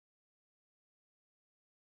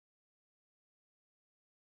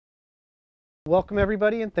Welcome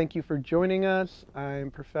everybody and thank you for joining us.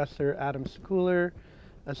 I'm Professor Adam Sekuler,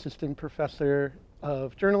 Assistant Professor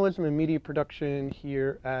of Journalism and Media Production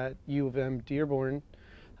here at UM-Dearborn.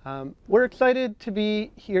 We're excited to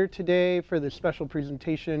be here today for this special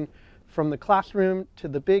presentation from the classroom to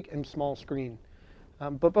the big and small screen.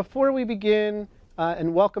 But before we begin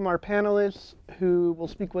and welcome our panelists who will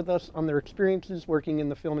speak with us on their experiences working in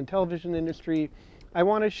the film and television industry, I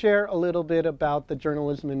want to share a little bit about the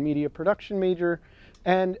journalism and media production major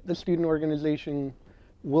and the student organization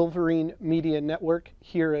Wolverine Media Network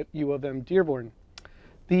here at UM-Dearborn.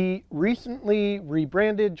 The recently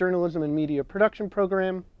rebranded journalism and media production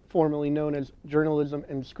program, formerly known as Journalism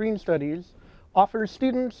and Screen Studies, offers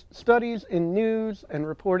students studies in news and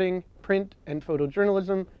reporting, print and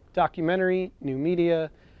photojournalism, documentary, new media,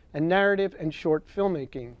 and narrative and short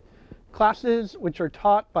filmmaking. Classes which are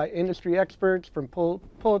taught by industry experts from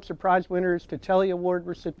Pulitzer Prize winners to Telly Award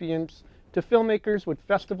recipients to filmmakers with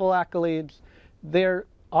festival accolades. There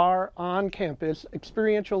are on-campus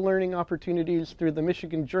experiential learning opportunities through the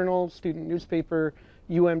Michigan Journal student newspaper,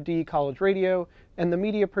 UMD College Radio, and the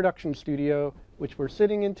Media Production Studio, which we're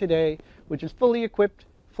sitting in today, which is fully equipped,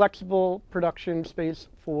 flexible production space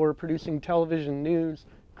for producing television news,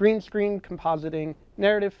 green screen compositing,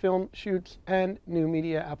 narrative film shoots, and new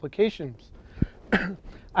media applications.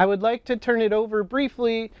 I would like to turn it over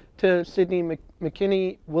briefly to Sydney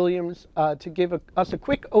McKinney-Williams to give us a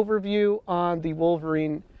quick overview on the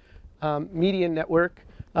Wolverine Media Network.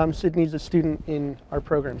 Sydney's a student in our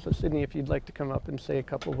program, so Sydney, if you'd like to come up and say a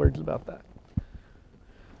couple words about that.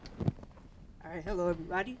 All right, hello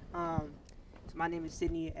everybody. So my name is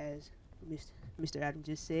Sydney, as Mr. Adam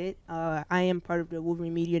just said. I am part of the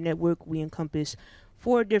Wolverine Media Network. We encompass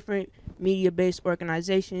 4 different media-based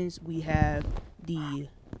organizations. We have the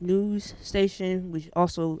news station, which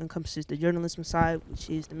also encompasses the journalism side, which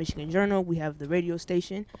is the Michigan Journal. We have the radio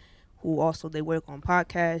station, who also they work on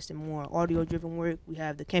podcasts and more audio-driven work. We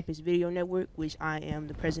have the Campus Video Network, which I am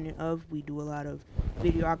the president of. We do a lot of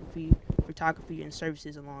videography, photography, and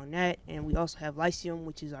services along that. And we also have Lyceum,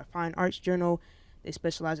 which is our fine arts journal. They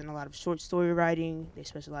specialize in a lot of short story writing. They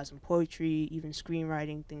specialize in poetry, even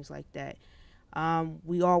screenwriting, things like that.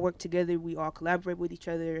 We all work together. We all collaborate with each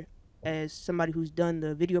other. As somebody who's done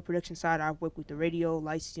the video production side, I've worked with the radio,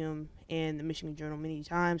 Lyceum, and the Michigan Journal many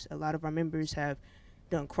times. A lot of our members have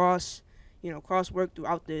done cross work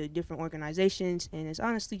throughout the different organizations, and it's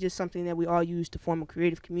honestly just something that we all use to form a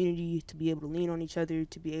creative community, to be able to lean on each other,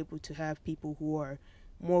 to be able to have people who are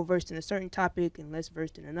more versed in a certain topic and less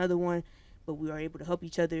versed in another one, but we are able to help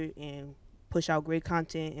each other and push out great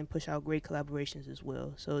content and push out great collaborations as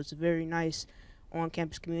well. So it's a very nice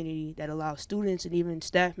on-campus community that allows students and even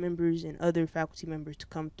staff members and other faculty members to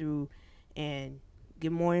come through and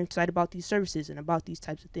get more insight about these services and about these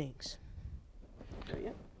types of things. So, yeah.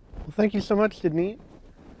 Well, thank you so much, Sydney.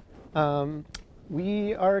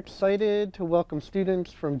 We are excited to welcome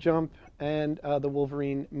students from JUMP and the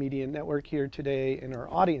Wolverine Media Network here today in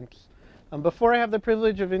our audience. Before I have the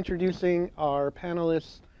privilege of introducing our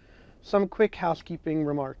panelists, some quick housekeeping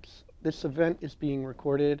remarks. This event is being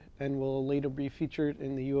recorded and will later be featured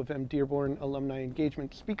in the UM-Dearborn Alumni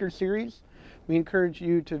Engagement Speaker Series. We encourage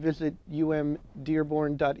you to visit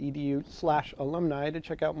umdearborn.edu/alumni to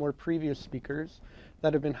check out more previous speakers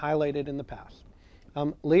that have been highlighted in the past.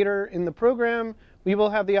 Later in the program, we will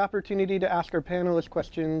have the opportunity to ask our panelists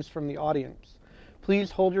questions from the audience.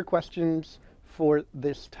 Please hold your questions for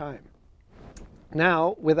this time.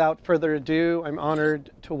 Now, without further ado, I'm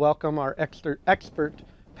honored to welcome our expert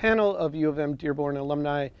panel of UM-Dearborn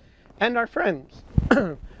alumni and our friends.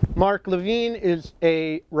 Mark Levin is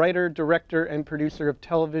a writer, director, and producer of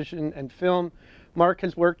television and film. Mark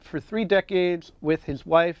has worked for 3 decades with his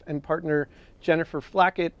wife and partner, Jennifer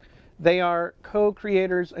Flackett. They are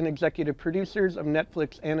co-creators and executive producers of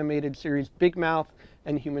Netflix animated series Big Mouth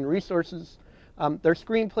and Human Resources. Their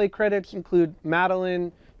screenplay credits include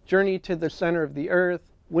Madeline, Journey to the Center of the Earth,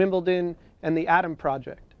 Wimbledon, and The Atom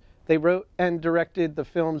Project. They wrote and directed the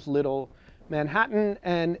films Little Manhattan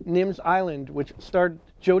and Nim's Island, which starred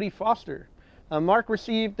Jodie Foster. Mark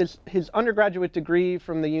received his undergraduate degree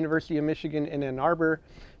from the University of Michigan in Ann Arbor.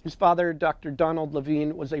 His father, Dr. Donald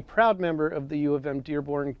Levin, was a proud member of the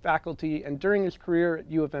UM-Dearborn faculty, and during his career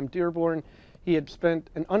at UM-Dearborn, he had spent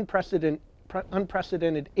an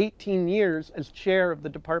unprecedented 18 years as chair of the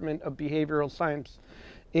Department of Behavioral Science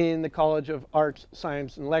in the College of Arts,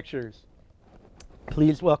 Science, and Lectures.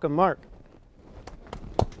 Please welcome Mark.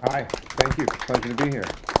 Hi, thank you. Pleasure to be here.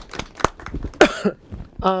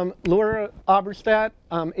 Oberstaedt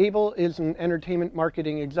Abele is an entertainment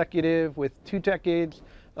marketing executive with 2 decades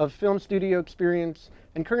of film studio experience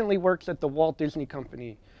and currently works at the Walt Disney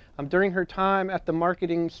Company. During her time at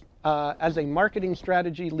the as a marketing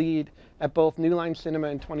strategy lead at both New Line Cinema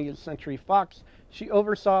and 20th Century Fox, she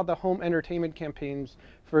oversaw the home entertainment campaigns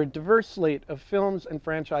for a diverse slate of films and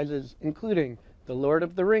franchises, including the Lord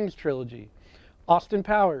of the Rings trilogy, Austin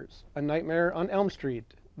Powers, A Nightmare on Elm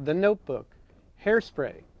Street, The Notebook,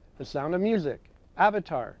 Hairspray, The Sound of Music,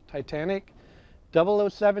 Avatar, Titanic,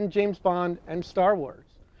 007 James Bond, and Star Wars.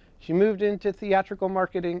 She moved into theatrical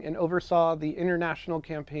marketing and oversaw the international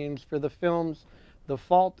campaigns for the films The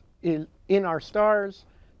Fault in Our Stars,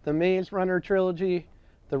 the Maze Runner trilogy,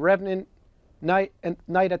 The Revenant, Night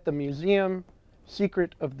at the Museum,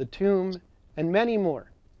 Secret of the Tomb, and many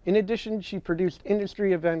more. In addition, she produced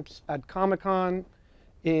industry events at Comic-Con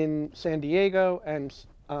in San Diego and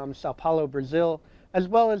Sao Paulo, Brazil, as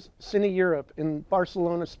well as Cine Europe in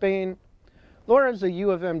Barcelona, Spain. Laura is a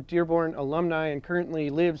U of M-Dearborn alumni and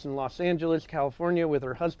currently lives in Los Angeles, California with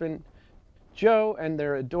her husband, Joe, and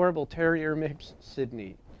their adorable terrier mix,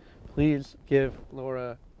 Sydney. Please give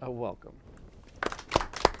Laura a welcome.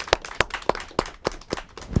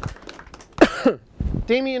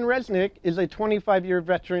 Demian Resnick is a 25-year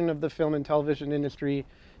veteran of the film and television industry.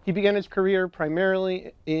 He began his career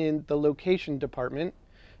primarily in the location department,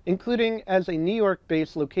 including as a New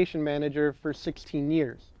York-based location manager for 16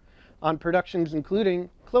 years, on productions including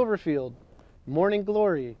Cloverfield, Morning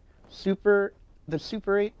Glory, The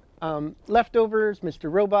Super 8, Leftovers,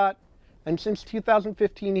 Mr. Robot, and since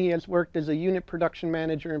 2015 he has worked as a unit production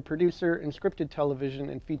manager and producer in scripted television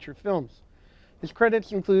and feature films. His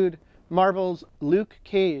credits include Marvel's Luke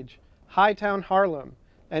Cage, Hightown Harlem,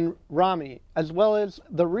 and Rami, as well as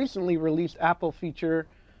the recently released Apple feature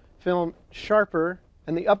film Sharper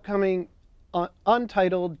and the upcoming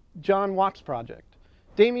untitled John Watts project.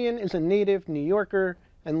 Demian is a native New Yorker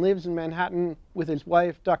and lives in Manhattan with his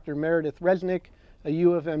wife, Dr. Meredith Resnick, a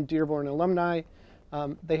U of M-Dearborn alumni.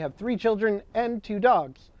 They have 3 children and 2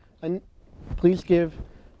 dogs. And please give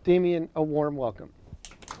Demian a warm welcome.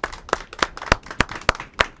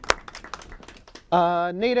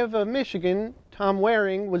 Native of Michigan, Tom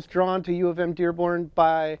Waring was drawn to U of M-Dearborn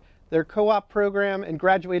by their co-op program and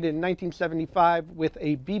graduated in 1975 with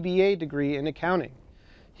a BBA degree in accounting.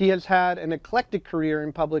 He has had an eclectic career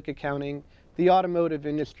in public accounting, the automotive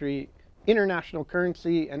industry, international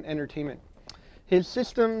currency, and entertainment. His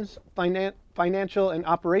systems, financial, and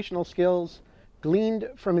operational skills, gleaned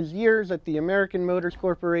from his years at the American Motors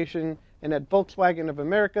Corporation and at Volkswagen of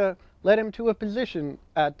America, led him to a position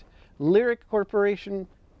at Lyric Corporation,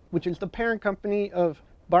 which is the parent company of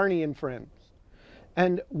Barney and Friends,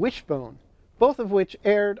 and Wishbone, both of which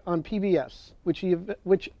aired on PBS, which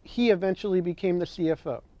he eventually became the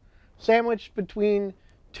CFO. Sandwiched between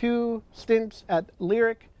 2 stints at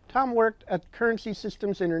Lyric, Tom worked at Currency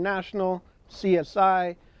Systems International,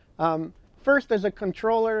 CSI, first as a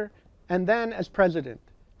controller and then as president.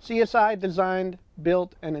 CSI designed,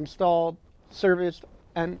 built, and installed, serviced,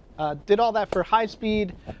 and did all that for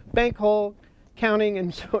high-speed bank hole counting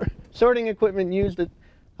and sorting equipment used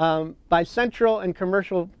by central and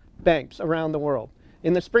commercial banks around the world.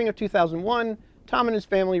 In the spring of 2001, Tom and his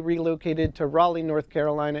family relocated to Raleigh, North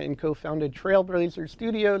Carolina, and co-founded Trailblazer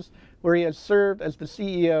Studios, where he has served as the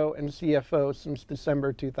CEO and CFO since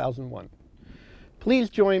December 2001. Please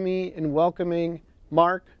join me in welcoming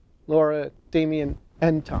Mark, Laura, Demian,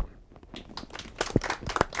 and Tom.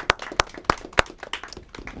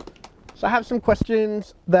 So I have some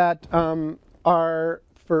questions that are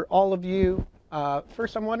for all of you.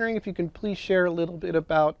 First, I'm wondering if you can please share a little bit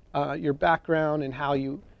about your background and how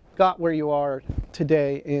you got where you are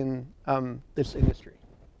today in this industry.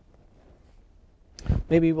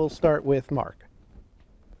 Maybe we'll start with Mark.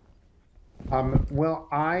 Well,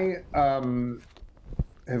 I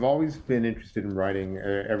have always been interested in writing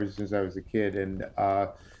ever since I was a kid. And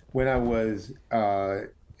when I was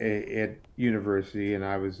at university and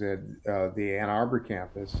I was at the Ann Arbor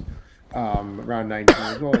campus, around 19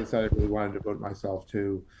 years old, I decided I really wanted to devote myself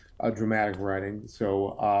to dramatic writing.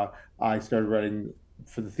 So I started writing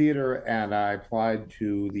for the theater, and I applied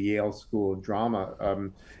to the Yale School of Drama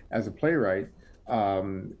as a playwright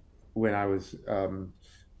when I was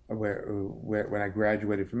when I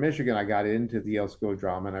graduated from Michigan. I got into the Yale School of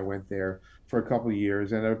Drama, and I went there for a couple of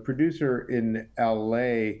years. And a producer in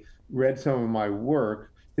LA read some of my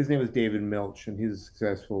work. His name was David Milch, and he's a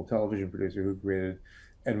successful television producer who created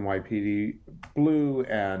NYPD Blue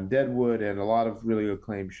and Deadwood and a lot of really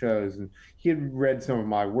acclaimed shows. And he had read some of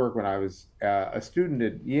my work when I was a student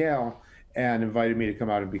at Yale and invited me to come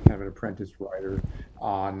out and be kind of an apprentice writer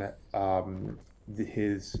on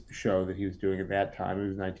his show that he was doing at that time. It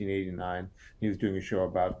was 1989. He was doing a show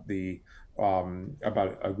about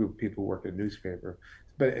about a group of people who worked at a newspaper.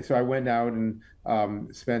 But so I went out and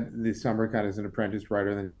spent the summer kind of as an apprentice writer.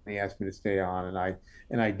 And then he asked me to stay on, and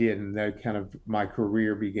I did, and that kind of my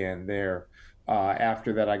career began there.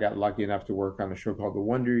 After that, I got lucky enough to work on a show called The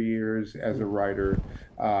Wonder Years as a writer,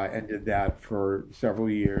 and did that for several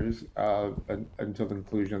years until the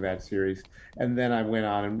conclusion of that series. And then I went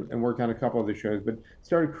on and worked on a couple other shows, but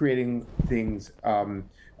started creating things.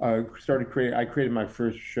 I created my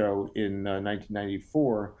first show in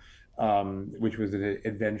 1994, which was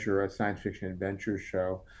a science fiction adventure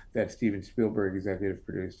show that Steven Spielberg executive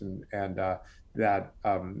produced, and that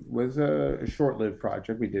was a short-lived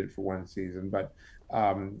project. We did it for one season, but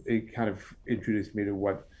it kind of introduced me to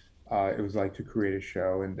what it was like to create a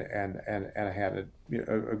show, and I had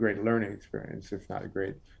a great learning experience, if not a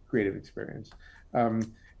great creative experience.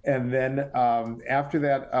 And then after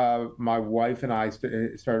that, my wife and I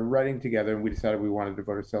started writing together, and we decided we wanted to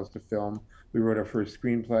devote ourselves to film. We wrote our first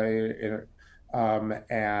screenplay,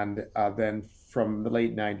 and then from the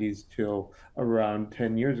late 90s till around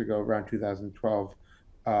 10 years ago, around 2012,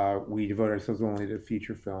 we devoted ourselves only to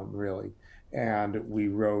feature film, really. And we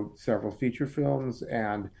wrote several feature films,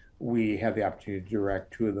 and we had the opportunity to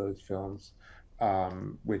direct two of those films,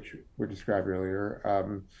 which were described earlier.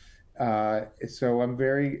 So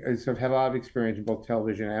I've had a lot of experience in both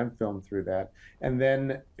television and film through that. And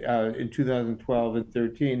then in 2012 and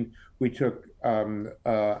 13, we took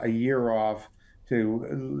a year off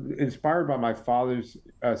inspired by my father's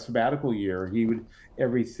sabbatical year. He would,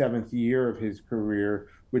 every seventh year of his career,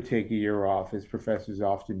 would take a year off, as professors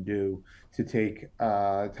often do, to take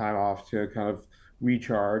time off to kind of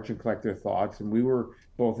recharge and collect their thoughts. And we were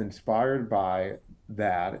both inspired by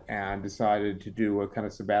that and decided to do a kind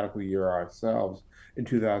of sabbatical year ourselves in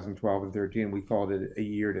 2012 and 13. We called it a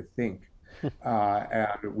year to think.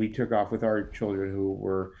 And we took off with our children, who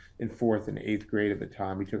were in fourth and eighth grade at the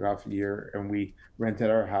time. We took off a year, and we rented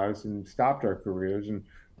our house and stopped our careers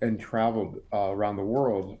and traveled around the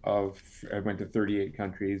world. I went to 38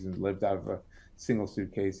 countries and lived out of a single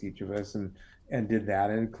suitcase, each of us, and did that,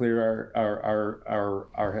 and clear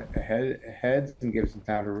our heads and give us some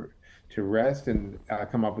time to rest and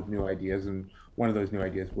come up with new ideas. And one of those new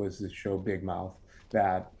ideas was this show Big Mouth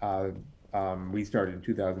that we started in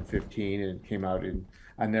 2015, and it came out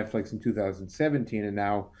on Netflix in 2017. And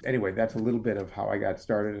now, anyway, that's a little bit of how I got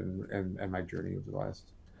started and my journey over the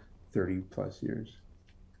last 30 plus years.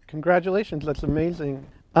 Congratulations, that's amazing.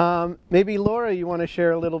 Maybe Laura, you want to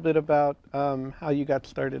share a little bit about how you got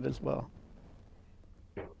started as well?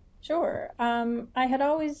 Sure. I had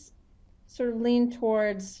always sort of leaned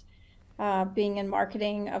towards being in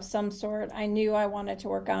marketing of some sort. I knew I wanted to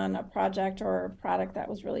work on a project or a product that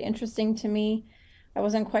was really interesting to me. I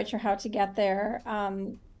wasn't quite sure how to get there.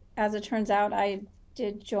 As it turns out, I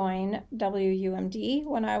did join WUMD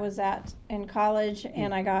when I was in college,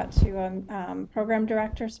 and I got to a program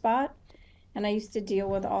director spot. And I used to deal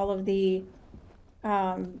with all of the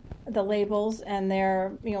labels and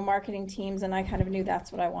their marketing teams, and I kind of knew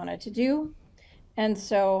that's what I wanted to do. And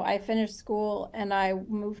so I finished school and I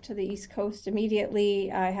moved to the East Coast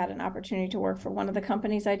immediately. I had an opportunity to work for one of the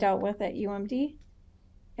companies I dealt with at UMD,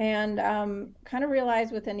 and kind of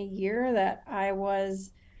realized within a year that I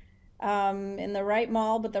was in the right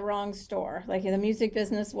mall but the wrong store. Like, the music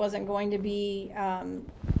business wasn't going to be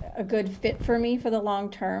a good fit for me for the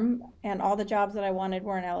long term, and all the jobs that I wanted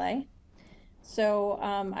were in LA. So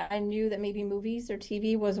I knew that maybe movies or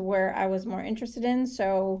TV was where I was more interested in.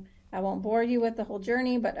 So I won't bore you with the whole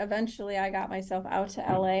journey, but eventually I got myself out to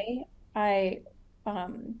LA. I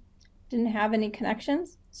didn't have any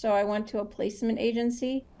connections, so I went to a placement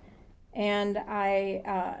agency, and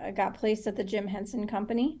I got placed at the Jim Henson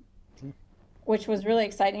Company, which was really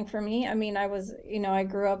exciting for me. I mean, I was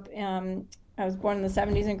born in the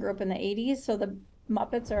 70s and grew up in the 80s, so the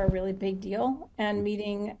Muppets are a really big deal, and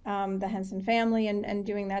meeting the Henson family and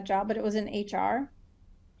doing that job, but it was in HR.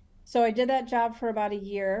 So I did that job for about a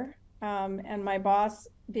year, and my boss,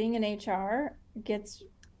 being in HR, gets,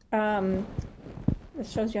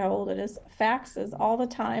 this shows you how old it is, faxes all the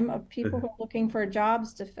time of people who are looking for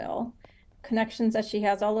jobs to fill, connections that she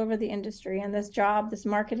has all over the industry. And this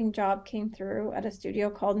marketing job came through at a studio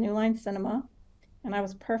called New Line Cinema, and I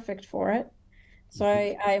was perfect for it. So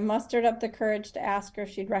I mustered up the courage to ask her if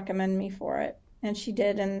she'd recommend me for it. And she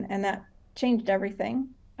did, and that changed everything.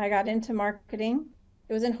 I got into marketing.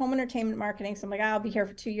 It was in home entertainment marketing. So I'm like, I'll be here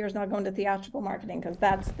for 2 years and I'll go into theatrical marketing because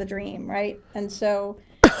that's the dream, right? And so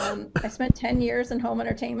I spent 10 years in home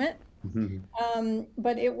entertainment.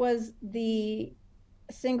 But it was the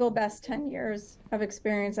single best 10 years of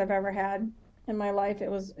experience I've ever had in my life.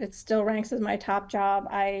 It still ranks as my top job.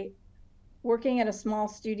 Working at a small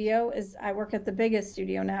studio I work at the biggest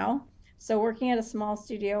studio now. So working at a small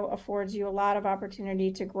studio affords you a lot of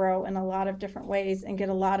opportunity to grow in a lot of different ways and get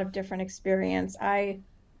a lot of different experience. I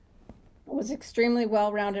was extremely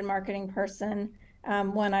well-rounded marketing person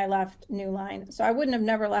when I left New Line. So I wouldn't have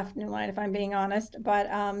never left New Line if I'm being honest,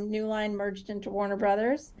 but New Line merged into Warner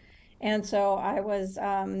Brothers. And so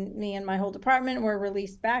me and my whole department were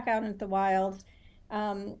released back out into the wild.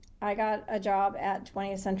 I got a job at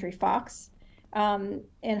 20th Century Fox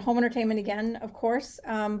in home entertainment again, of course,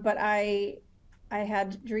 but I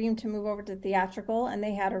had dreamed to move over to theatrical, and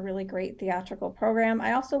they had a really great theatrical program.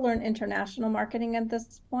 I also learned international marketing at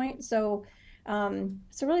this point. So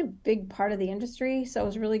it's a really big part of the industry. So it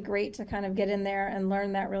was really great to kind of get in there and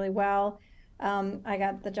learn that really well. I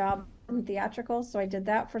got the job in theatrical, so I did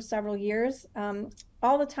that for several years.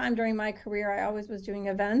 All the time during my career, I always was doing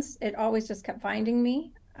events. It always just kept finding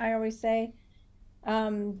me, I always say.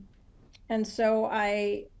 And so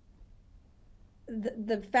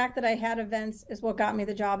the fact that I had events is what got me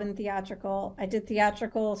the job in theatrical. I did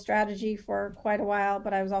theatrical strategy for quite a while,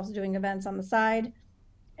 but I was also doing events on the side.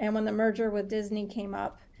 And when the merger with Disney came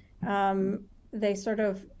up, they sort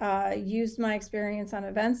of used my experience on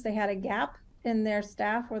events. They had a gap in their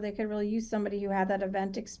staff where they could really use somebody who had that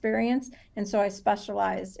event experience. And so I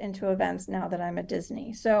specialized into events now that I'm at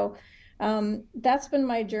Disney. So that's been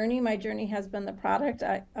my journey. My journey has been the product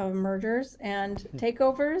of mergers and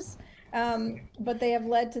takeovers. But they have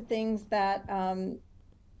led to things that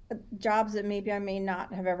jobs that maybe I may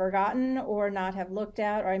not have ever gotten or not have looked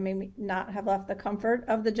at, or I may not have left the comfort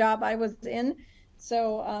of the job I was in.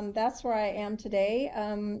 So that's where I am today.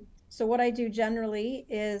 So what I do generally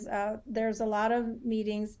is there's a lot of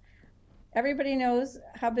meetings. Everybody knows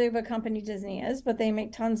how big of a company Disney is, but they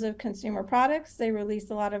make tons of consumer products. They release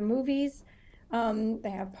a lot of movies. They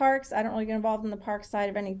have parks. I don't really get involved in the park side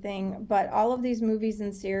of anything, but all of these movies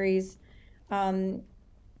and series,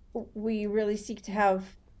 we really seek to have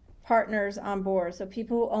partners on board. So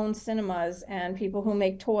people who own cinemas and people who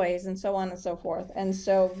make toys and so on and so forth. And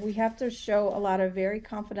so we have to show a lot of very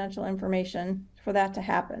confidential information for that to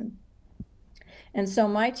happen. And so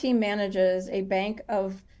my team manages a bank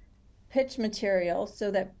of pitch material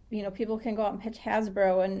so that, you know, people can go out and pitch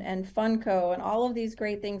Hasbro and Funko and all of these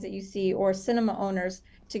great things that you see, or cinema owners,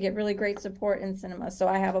 to get really great support in cinema. So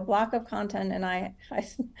I have a block of content, and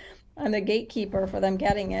I'm the gatekeeper for them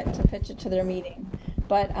getting it to pitch it to their meeting.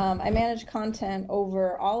 But I manage content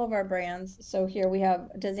over all of our brands. So here we have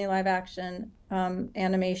Disney live action,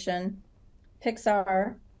 animation,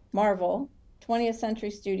 Pixar, Marvel, 20th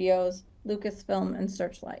Century Studios, Lucasfilm, and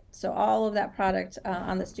Searchlight. So all of that product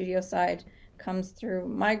on the studio side comes through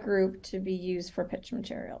my group to be used for pitch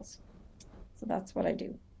materials. So that's what I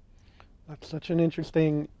do. That's such an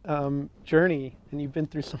interesting journey, and you've been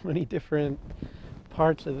through so many different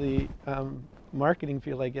parts of the marketing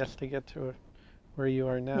field, I guess, to get to where you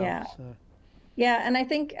are now. Yeah. So. Yeah, and I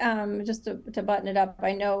think just to button it up,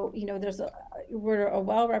 I know, you know, we're a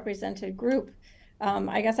well-represented group.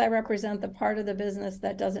 I guess I represent the part of the business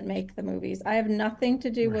that doesn't make the movies. I have nothing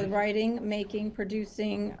to do with writing, making,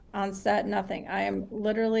 producing, on set, nothing. I am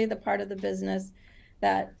literally the part of the business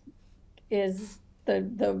that is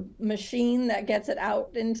the machine that gets it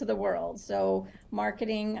out into the world. So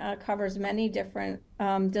marketing covers many different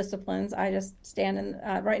disciplines. I just stand in,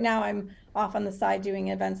 right now I'm off on the side doing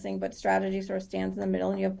eventing, but strategy sort of stands in the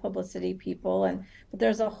middle, and you have publicity people, but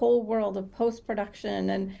there's a whole world of post-production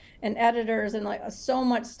and editors and like so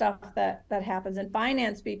much stuff that happens, and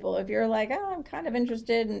finance people. If you're like, oh, I'm kind of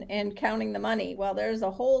interested in counting the money, well, there's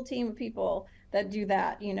a whole team of people that do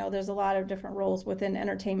that. You know, there's a lot of different roles within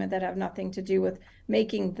entertainment that have nothing to do with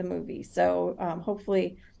making the movie. So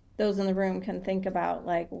hopefully those in the room can think about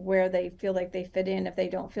like where they feel like they fit in, if they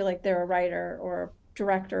don't feel like they're a writer or a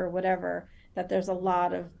director or whatever, that there's a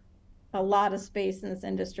lot of space in this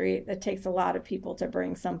industry. That takes a lot of people to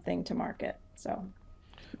bring something to market. So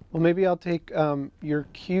well, maybe I'll take your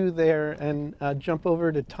cue there and jump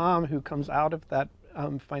over to Tom, who comes out of that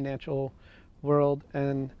financial world,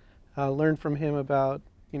 and learn from him about,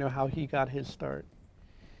 you know, how he got his start.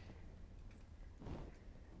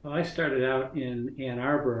 Well, I started out in Ann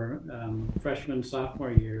Arbor, freshman,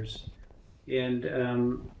 sophomore years, and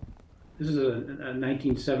this is a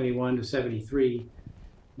 1971 to 73.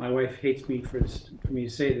 My wife hates me for me to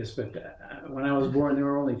say this, but when I was born, there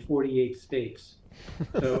were only 48 states.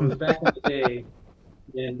 So it was back in the day,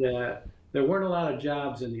 and there weren't a lot of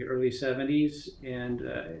jobs in the early 70s. And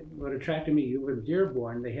what attracted me to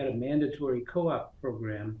UM-Dearborn, they had a mandatory co-op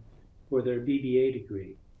program for their BBA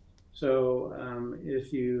degree. So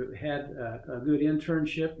if you had a good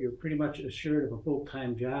internship, you're pretty much assured of a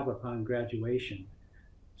full-time job upon graduation.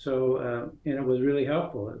 So, and it was really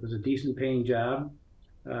helpful. It was a decent paying job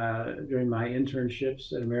during my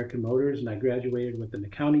internships at American Motors, and I graduated with an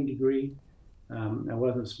accounting degree. I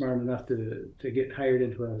wasn't smart enough to get hired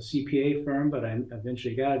into a CPA firm, but I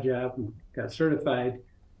eventually got a job and got certified.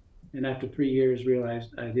 And after 3 years,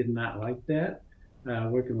 realized I did not like that,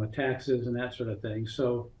 working with taxes and that sort of thing.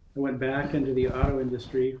 So I went back into the auto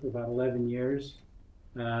industry for about 11 years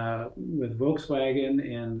with Volkswagen,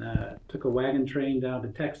 and took a wagon train down to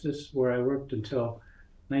Texas, where I worked until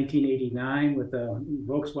 1989 with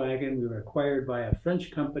Volkswagen. We were acquired by a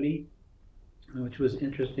French company, which was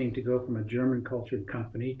interesting to go from a German cultured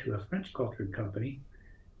company to a French cultured company.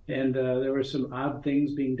 And there were some odd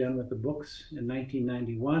things being done with the books in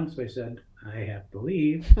 1991. So I said, I have to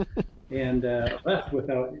leave, and left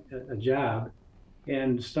without a job,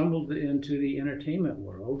 and stumbled into the entertainment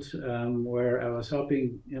world, where I was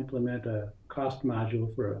helping implement a cost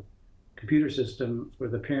module for a computer system for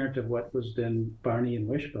the parent of what was then Barney and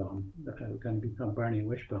Wishbone, going to become Barney and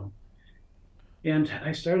Wishbone. And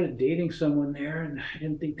I started dating someone there, and I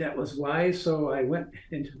didn't think that was wise, so I went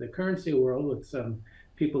into the currency world with some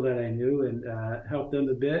people that I knew and helped them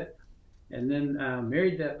a bit, and then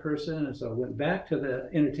married that person, and so I went back to the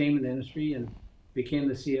entertainment industry and became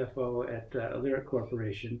the CFO at Lyric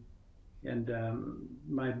Corporation. And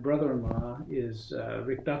my brother-in-law is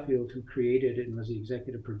Rick Duffield, who created it and was the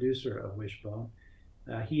executive producer of Wishbone.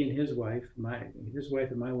 He and his wife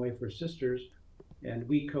and my wife were sisters, and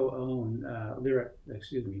we co-own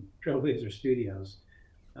Trailblazer Studios.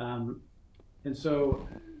 And so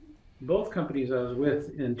both companies I was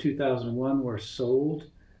with in 2001 were sold.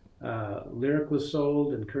 Lyric was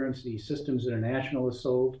sold, and Currency Systems International was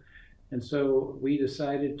sold. And so we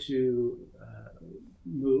decided to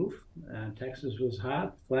move. Texas was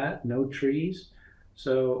hot, flat, no trees.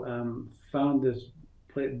 So found this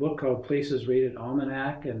book called Places Rated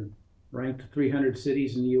Almanac, and ranked 300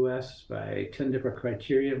 cities in the US by 10 different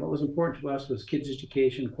criteria. What was important to us was kids'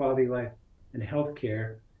 education, quality of life, and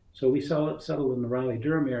healthcare. So we settled in the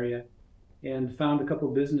Raleigh-Durham area and found a couple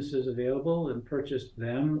businesses available and purchased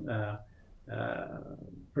them.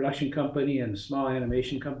 Production company and small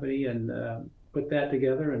animation company, and put that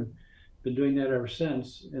together, and been doing that ever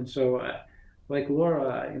since. And so, like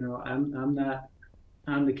Laura, I'm not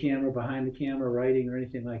on the camera, behind the camera, writing or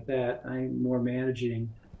anything like that. I'm more managing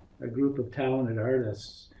a group of talented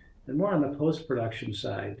artists, and more on the post-production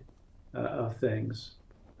side of things.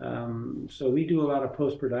 So we do a lot of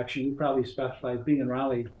post-production. We probably specialized, being in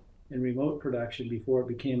Raleigh, in remote production before it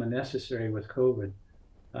became unnecessary with COVID.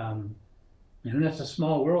 And that's a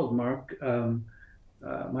small world, Mark.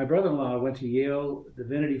 My brother-in-law went to Yale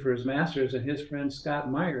Divinity for his master's, and his friend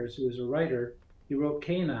Scott Myers, who is a writer, he wrote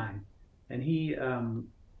K9, and he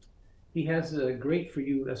has a great for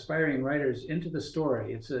you aspiring writers, Into the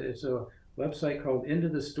Story. It's a website called Into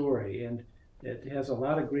the Story, and it has a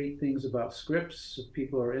lot of great things about scripts, if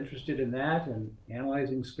people are interested in that and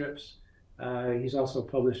analyzing scripts. He's also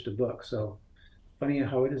published a book, so funny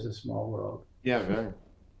how it is a small world. Yeah, very.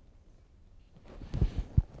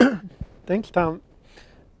 Thanks, Tom.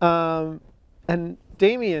 And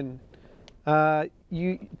Demian,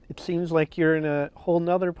 it seems like you're in a whole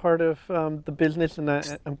nother part of the business, and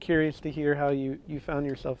I'm curious to hear how you found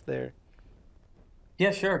yourself there.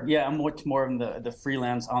 Yeah, sure. Yeah, I'm much more in the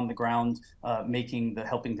freelance, on the ground,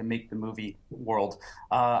 helping to make the movie world.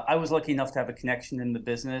 I was lucky enough to have a connection in the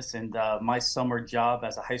business, and my summer job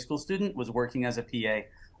as a high school student was working as a PA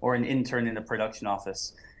or an intern in a production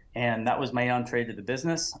office. And that was my entree to the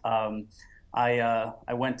business. I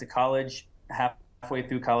went to college. Halfway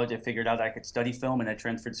through college, I figured out I could study film, and I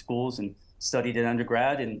transferred schools and studied at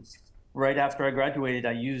undergrad. And right after I graduated,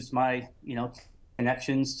 I used my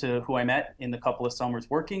connections to who I met in the couple of summers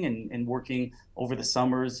working and working over the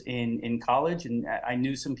summers in college. And I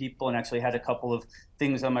knew some people, and actually had a couple of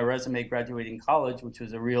things on my resume graduating college, which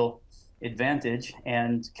was a real advantage,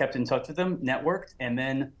 and kept in touch with them, networked, and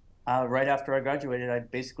then right after I graduated, I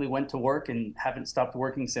basically went to work and haven't stopped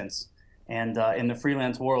working since. And in the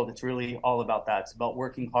freelance world, it's really all about that. It's about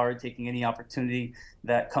working hard, taking any opportunity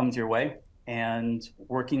that comes your way, and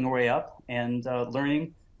working your way up, and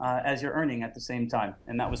learning as you're earning at the same time.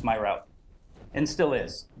 And that was my route, and still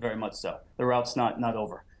is, very much so. The route's not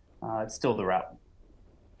over. It's still the route.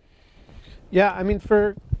 Yeah, I mean,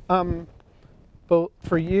 for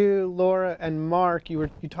you, Laura, and Mark, you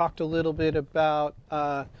talked a little bit about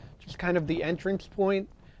just kind of the entrance point,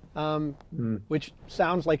 which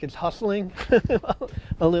sounds like it's hustling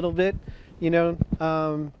a little bit.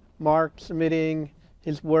 Mark submitting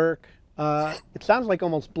his work. It sounds like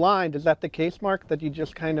almost blind. Is that the case, Mark, that you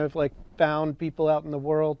just kind of like found people out in the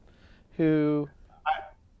world who...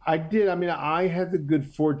 I did. I mean, I had the good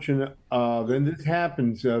fortune of, and this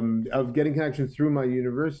happens, of getting connections through my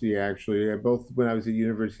university, actually. Both when I was at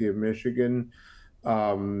University of Michigan,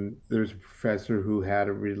 there's a professor who had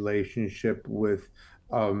a relationship with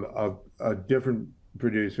a different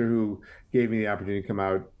producer who gave me the opportunity to come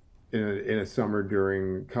out in a summer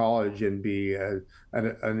during college and be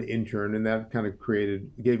an intern. And that kind of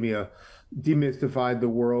gave me demystified the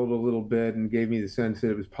world a little bit and gave me the sense that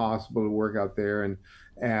it was possible to work out there. And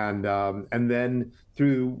then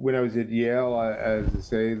through when I was at Yale, as I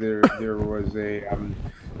say, there was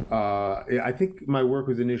I think my work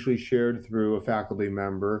was initially shared through a faculty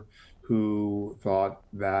member who thought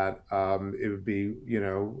that it would be,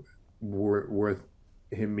 worth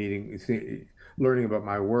him learning about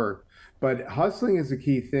my work. But hustling is a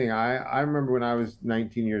key thing. I remember when I was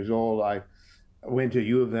 19 years old, I went to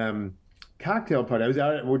U of M cocktail party. I was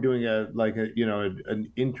out. We're doing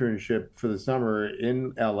an internship for the summer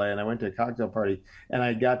in LA, and I went to a cocktail party, and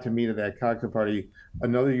I got to meet at that cocktail party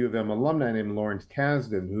another U of M alumni named Lawrence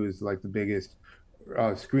Kasdan, who's like the biggest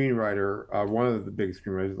screenwriter, one of the biggest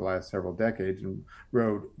screenwriters of the last several decades, and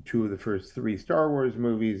wrote two of the first three Star Wars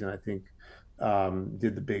movies, and I think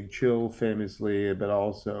did The Big Chill famously, but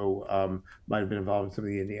also might have been involved in some of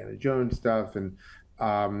the Indiana Jones stuff. And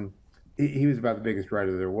he was about the biggest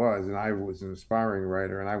writer there was, and I was an aspiring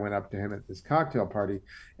writer. And I went up to him at this cocktail party,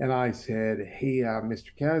 and I said, "Hey, Mr.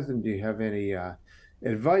 Kasdan, do you have any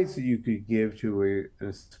advice that you could give to an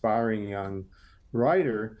aspiring young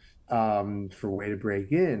writer for a way to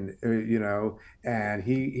break in?" And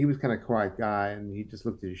he was kind of a quiet guy, and he just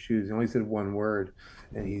looked at his shoes. He only said one word,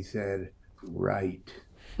 and he said, "Right."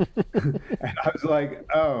 And I was like,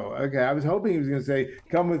 "Oh, okay." I was hoping he was going to say,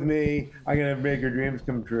 "Come with me. I'm going to make your dreams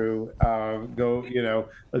come true.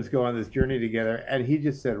 Let's go on this journey together." And he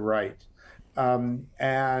just said, "Right." Of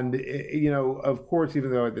course, even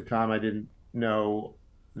though at the time I didn't know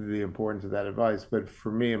the importance of that advice, but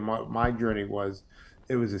for me, my journey it was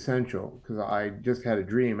essential because I just had a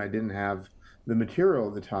dream. I didn't have the material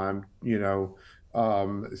at the time,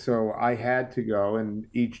 so I had to go, and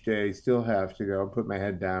each day still have to go, put my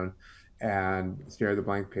head down and stare at the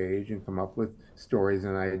blank page and come up with stories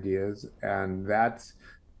and ideas. And that's,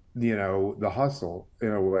 the hustle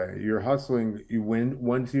in a way. You're hustling, you win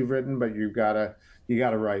once you've written, but you gotta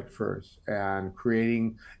write first and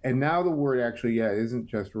creating. And now the word actually, isn't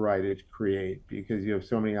just write, it's create, because you have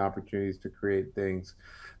so many opportunities to create things.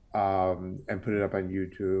 And put it up on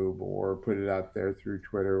YouTube or put it out there through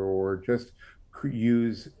Twitter, or just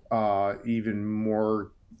use even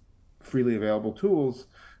more freely available tools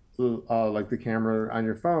like the camera on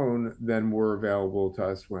your phone than were available to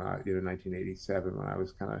us when 1987, when I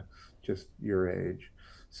was kind of just your age.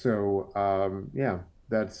 So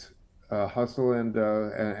that's hustle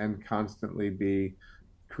and constantly be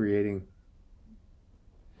creating.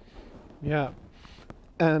 Yeah.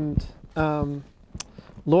 And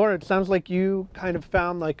Laura, it sounds like you kind of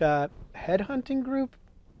found like a headhunting group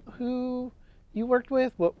who you worked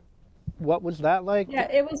with. What was that like? Yeah,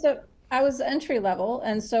 I was entry level,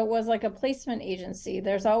 and so it was like a placement agency.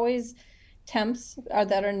 There's always temps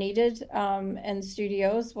that are needed in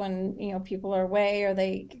studios when people are away or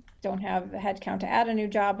they don't have a headcount to add a new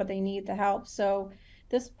job, but they need the help. So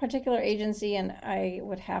this particular agency, and I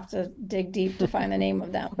would have to dig deep to find the name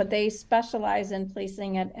of them, but they specialize in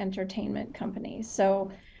placing at entertainment companies.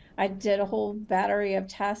 So I did a whole battery of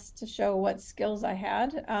tests to show what skills I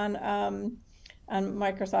had on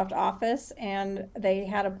Microsoft Office, and they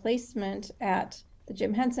had a placement at the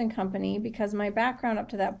Jim Henson Company because my background up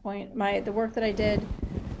to that point, the work that I did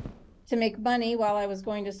to make money while I was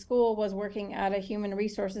going to school was working at a human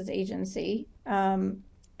resources agency.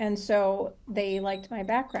 And so they liked my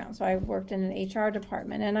background. So I worked in an HR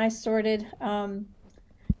department, and I sorted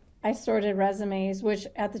resumes, which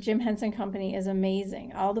at the Jim Henson Company is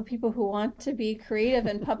amazing. All the people who want to be creative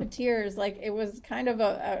and puppeteers, like it was kind of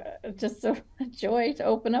just a joy to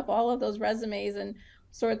open up all of those resumes and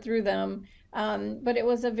sort through them. But it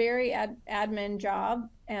was a very admin job,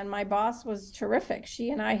 and my boss was terrific. She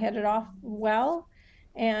and I hit it off well,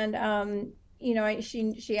 and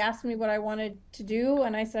she asked me what I wanted to do,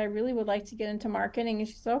 and I said I really would like to get into marketing, and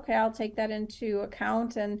she said, "Okay, I'll take that into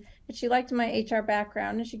account." But she liked my HR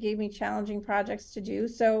background, and she gave me challenging projects to do.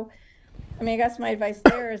 So, I mean, I guess my advice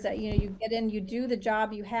there is that you get in, you do the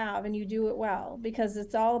job you have, and you do it well, because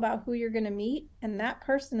it's all about who you're going to meet, and that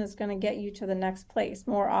person is going to get you to the next place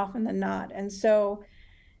more often than not. And so,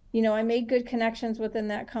 I made good connections within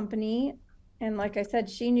that company. And like I said,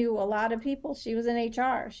 she knew a lot of people. She was in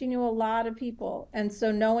HR. She knew a lot of people. And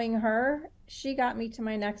so knowing her, she got me to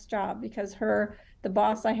my next job because the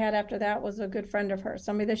boss I had after that was a good friend of hers,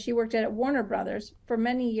 somebody that she worked at Warner Brothers for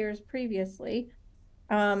many years previously.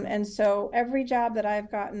 And so every job that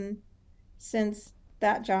I've gotten since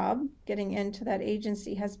that job, getting into that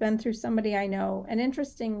agency, has been through somebody I know. And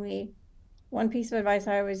interestingly, one piece of advice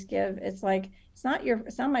I always give, it's like, it's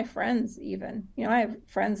not my friends even. You know, I have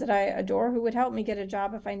friends that I adore who would help me get a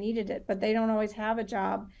job if I needed it, but they don't always have a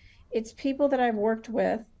job. It's people that I've worked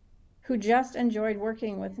with who just enjoyed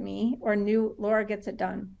working with me or knew Laura gets it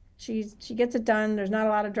done. She gets it done. There's not a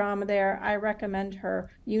lot of drama there. I recommend her.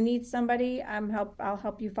 You need somebody, I'll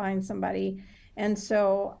help you find somebody. And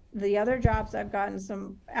so the other jobs I've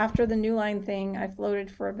gotten, after the New Line thing, I floated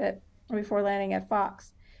for a bit before landing at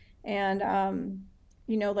Fox. And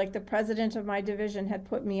you know, like the president of my division had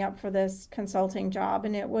put me up for this consulting job,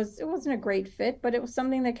 and it wasn't a great fit, but it was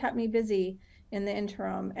something that kept me busy in the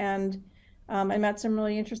interim. And I met some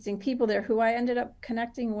really interesting people there who I ended up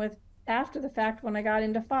connecting with after the fact when I got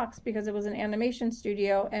into Fox, because it was an animation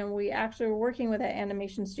studio and we actually were working with that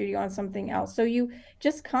animation studio on something else. So you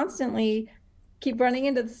just constantly keep running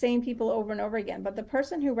into the same people over and over again. But the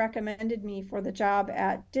person who recommended me for the job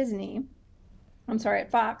at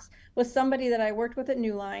at Fox, was somebody that I worked with at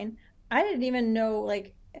New Line. I didn't even know,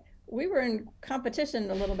 like, we were in competition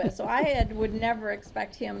a little bit, so would never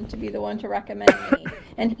expect him to be the one to recommend me,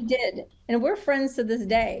 and he did. And we're friends to this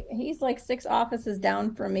day. He's like 6 offices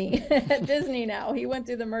down from me at Disney now. He went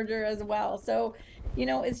through the merger as well. So, you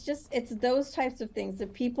know, it's those types of things. The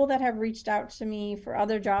people that have reached out to me for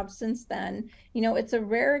other jobs since then, you know, it's a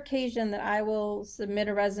rare occasion that I will submit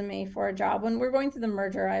a resume for a job. When we're going through the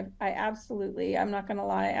merger, I'm not going to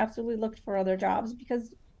lie, I absolutely looked for other jobs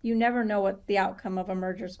because you never know what the outcome of a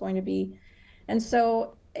merger is going to be. And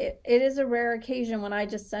so it is a rare occasion when I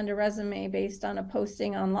just send a resume based on a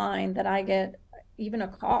posting online that I get even a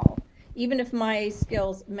call, even if my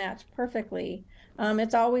skills match perfectly.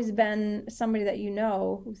 It's always been somebody that you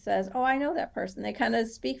know who says, oh, I know that person. They kind of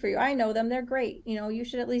speak for you. I know them. They're great. You know, you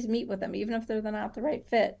should at least meet with them, even if they're not the right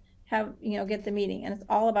fit. Get the meeting. And it's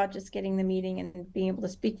all about just getting the meeting and being able to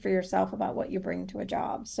speak for yourself about what you bring to a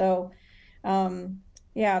job. So,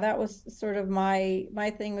 yeah, that was sort of my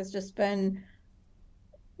thing, has just been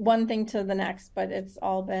one thing to the next, but it's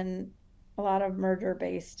all been a lot of merger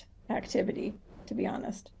based activity, to be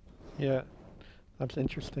honest. Yeah, that's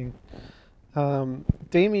interesting.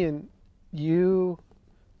 Demian, you're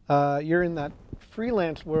in that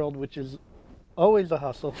freelance world, which is always a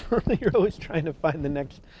hustle. You're always trying to find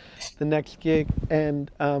the next gig,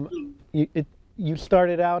 and you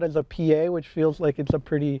started out as a PA, which feels like it's a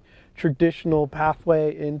pretty traditional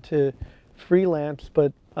pathway into freelance,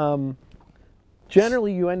 but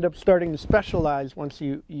generally you end up starting to specialize once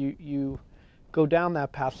you go down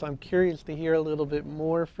that path. So I'm curious to hear a little bit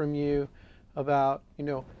more from you about, you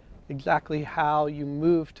know, exactly how you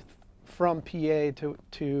moved from PA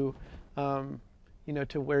to you know,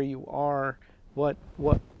 to where you are. What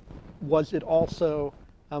was it also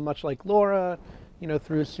much like Laura, you know,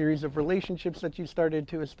 through a series of relationships that you started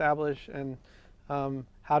to establish, and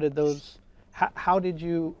how did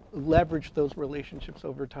you leverage those relationships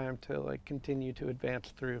over time to like continue to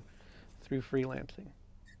advance through freelancing?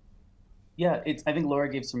 Yeah, I think Laura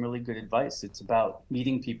gave some really good advice. It's about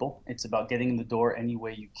meeting people. It's about getting in the door any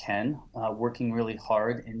way you can, working really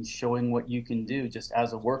hard and showing what you can do just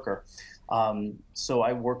as a worker. So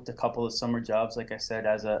I worked a couple of summer jobs, like I said,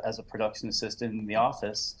 as a production assistant in the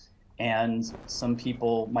office. And some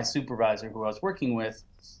people, my supervisor who I was working with,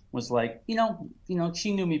 was like, you know,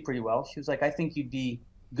 she knew me pretty well. She was like, I think you'd be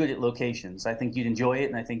good at locations. I think you'd enjoy it,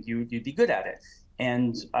 and I think you'd be good at it.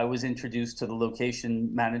 And I was introduced to the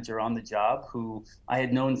location manager on the job, who I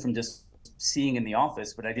had known from just seeing in the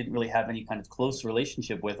office, but I didn't really have any kind of close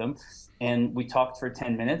relationship with him. And we talked for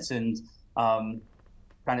 10 minutes and kind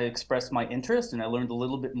of expressed my interest, and I learned a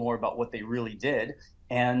little bit more about what they really did.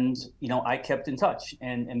 And, you know, I kept in touch,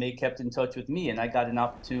 and they kept in touch with me. And I got an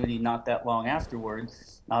opportunity not that long afterward,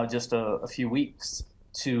 just a few weeks,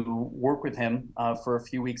 to work with him for a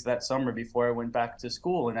few weeks that summer before I went back to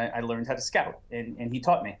school. And I learned how to scout, and he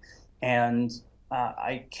taught me. And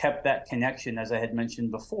I kept that connection, as I had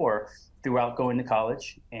mentioned before, throughout going to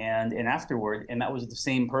college and afterward. And that was the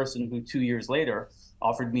same person who 2 years later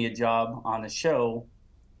offered me a job on a show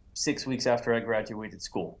 6 weeks after I graduated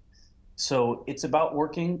school. So it's about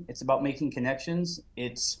working, it's about making connections.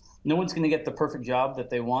 No one's going to get the perfect job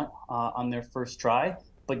that they want on their first try,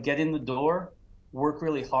 but get in the door, work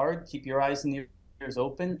really hard, keep your eyes in the ears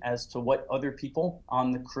open as to what other people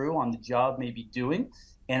on the crew, on the job may be doing.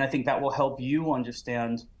 And I think that will help you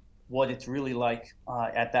understand what it's really like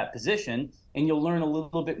at that position. And you'll learn a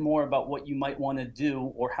little bit more about what you might want to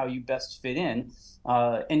do or how you best fit in.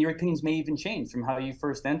 And your opinions may even change from how you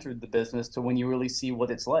first entered the business to when you really see what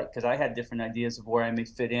it's like. Because I had different ideas of where I may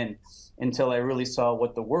fit in until I really saw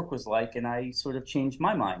what the work was like, and I sort of changed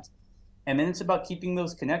my mind. And then it's about keeping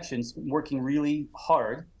those connections, working really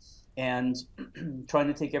hard, and trying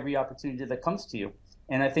to take every opportunity that comes to you.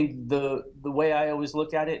 And I think the way I always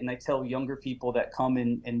look at it, and I tell younger people that come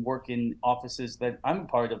in and work in offices that I'm a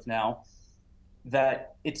part of now,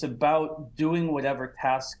 that it's about doing whatever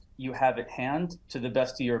task you have at hand to the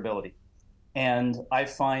best of your ability. And I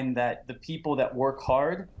find that the people that work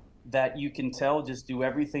hard, that you can tell just do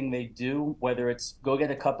everything they do, whether it's go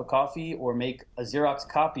get a cup of coffee or make a Xerox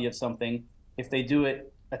copy of something, if they do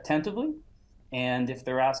it attentively, and if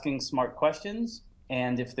they're asking smart questions,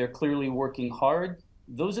 and if they're clearly working hard,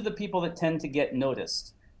 those are the people that tend to get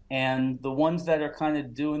noticed. And the ones that are kind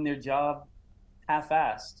of doing their job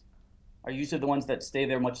half-assed are usually the ones that stay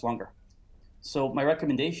there much longer. So my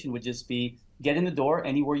recommendation would just be get in the door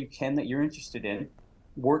anywhere you can that you're interested in,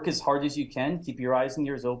 work as hard as you can, keep your eyes and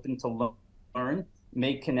ears open to learn,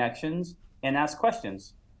 make connections, and ask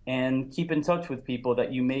questions. And keep in touch with people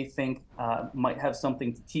that you may think might have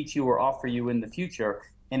something to teach you or offer you in the future.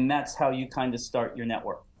 And that's how you kind of start your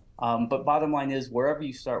network. But bottom line is, wherever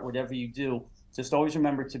you start, whatever you do, just always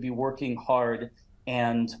remember to be working hard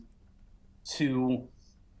and to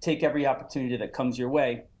take every opportunity that comes your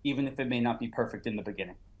way, even if it may not be perfect in the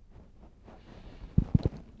beginning.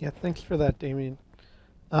 Yeah, thanks for that, Demian.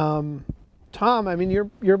 Tom, I mean,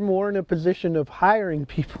 you're more in a position of hiring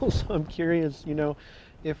people, so I'm curious,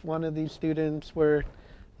 if one of these students were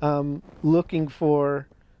looking for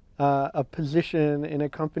a position in a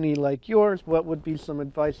company like yours, what would be some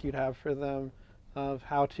advice you'd have for them of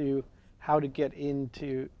how to get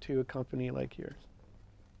into a company like yours?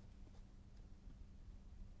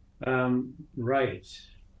 Right.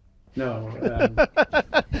 No.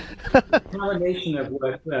 Combination of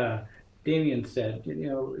what Demian said,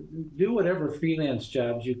 do whatever freelance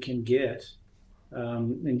jobs you can get,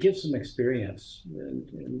 and get some experience.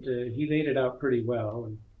 And he laid it out pretty well.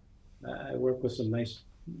 And I work with some nice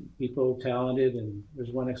people, talented, and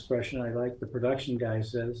there's one expression I like, the production guy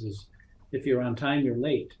says, is if you're on time, you're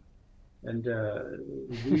late. And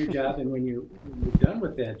do your job, and when you're done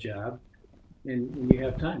with that job, and you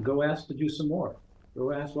have time, go ask to do some more.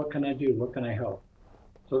 Go ask, what can I do? What can I help?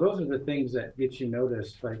 So those are the things that get you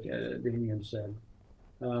noticed, like Demian said.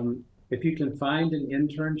 If you can find an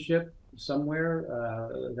internship somewhere,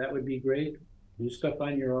 that would be great. Do stuff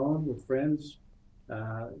on your own with friends.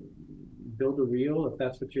 Build a reel if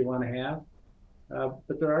that's what you want to have.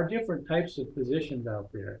 But there are different types of positions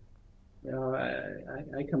out there.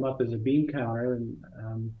 I come up as a bean counter, and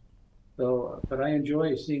but I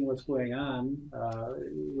enjoy seeing what's going on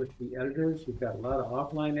with the editors. We've got a lot of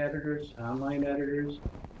offline editors, online editors,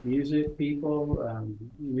 music people,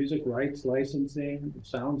 music rights licensing,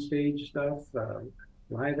 soundstage stuff,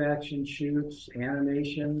 live action shoots,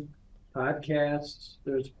 animation, podcasts.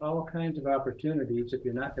 There's all kinds of opportunities if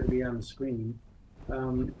you're not going to be on the screen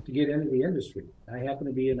to get into the industry. I happen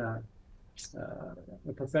to be in a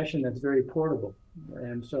profession that's very portable,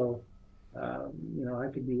 and so I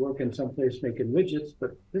could be working someplace making widgets,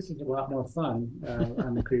 but this is a lot more fun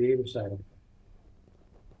on the creative side of it.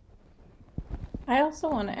 I also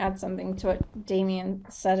want to add something to what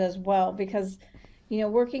Demian said as well, because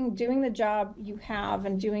doing the job you have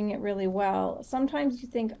and doing it really well, sometimes you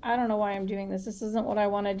think, I don't know why I'm doing this. This isn't what I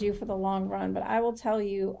want to do for the long run. But I will tell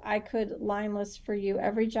you, I could line list for you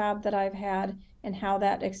every job that I've had and how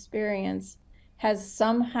that experience has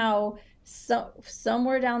somehow,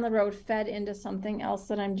 somewhere down the road, fed into something else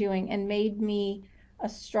that I'm doing and made me a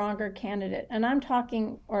stronger candidate. And I'm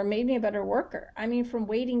talking, or made me a better worker. I mean, from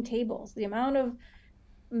waiting tables, the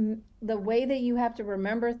way that you have to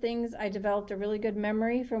remember things, I developed a really good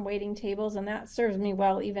memory from waiting tables, and that serves me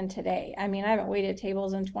well even today. I mean, I haven't waited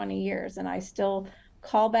tables in 20 years, and I still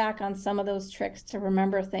call back on some of those tricks to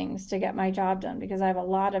remember things to get my job done, because I have a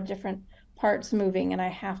lot of different parts moving and I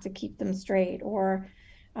have to keep them straight. Or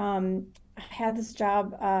I had this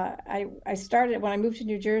job, I started when I moved to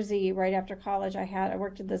New Jersey right after college. I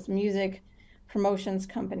worked at this music promotions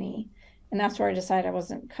company. And that's where I decided I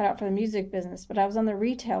wasn't cut out for the music business, but I was on the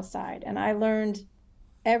retail side, and I learned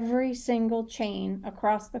every single chain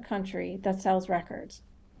across the country that sells records.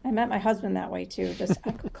 I met my husband that way too, just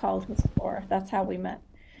I called his floor. That's how we met.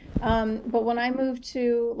 But when I moved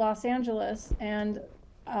to Los Angeles and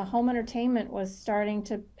home entertainment was starting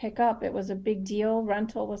to pick up. It was a big deal.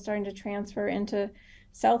 Rental was starting to transfer into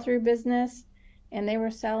sell-through business, and they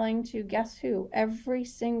were selling to, guess who? Every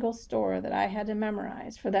single store that I had to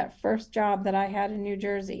memorize for that first job that I had in New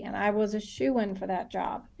Jersey. And I was a shoo-in for that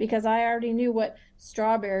job because I already knew what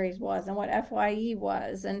Strawberries was and what FYE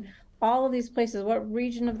was and all of these places, what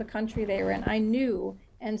region of the country they were in. I knew.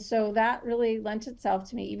 And so that really lent itself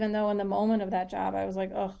to me, even though in the moment of that job, I was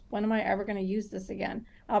like, oh, when am I ever going to use this again?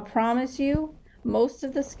 I'll promise you, most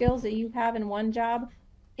of the skills that you have in one job,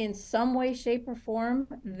 in some way, shape, or form,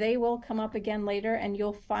 they will come up again later, and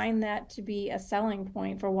you'll find that to be a selling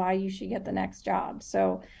point for why you should get the next job.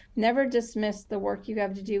 So never dismiss the work you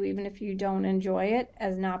have to do, even if you don't enjoy it,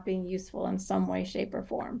 as not being useful in some way, shape, or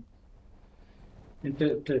form. And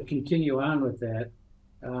to continue on with that,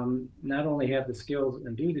 not only have the skills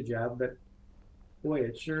and do the job, but boy,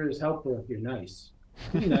 it sure is helpful if you're nice.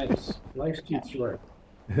 Be nice. Life's too short.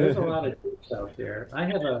 There's a lot of tips out there. I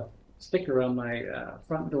have a sticker on my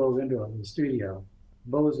front door window in the studio,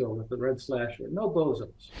 bozo with the red slasher. No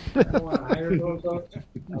bozos. I don't want to hire bozos.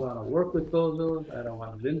 I want to work with bozos. I don't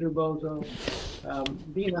want to vendor bozos.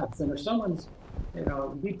 Be nice. And if someone's,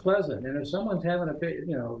 be pleasant. And if someone's having a bit,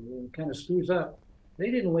 kind of screws up, they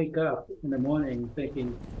didn't wake up in the morning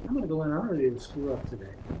thinking, I'm going to go in early to screw up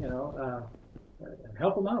today.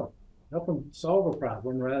 Help them out. Help them solve a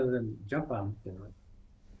problem rather than jump on it.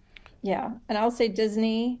 Yeah, and I'll say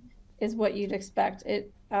Disney is what you'd expect.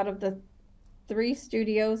 Out of the 3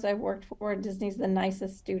 studios I've worked for, Disney's the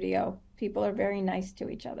nicest studio. People are very nice to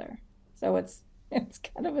each other. So it's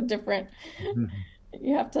kind of a different,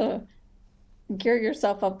 you have to gear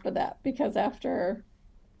yourself up for that, because after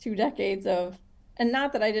 2 decades of, and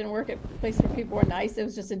not that I didn't work at places where people were nice, it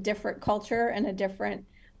was just a different culture and a different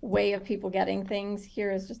way of people getting things.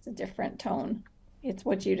 Here is just a different tone. It's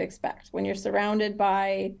what you'd expect when you're surrounded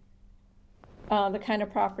by the kind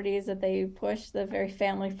of properties that they push, the very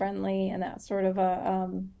family friendly and that sort of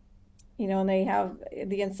and they have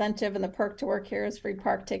the incentive and the perk to work here is free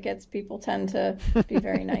park tickets. People tend to be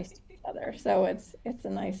very nice to each other. So it's a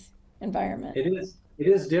nice environment. It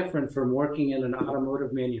is different from working in an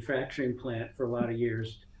automotive manufacturing plant for a lot of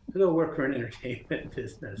years to go work for an entertainment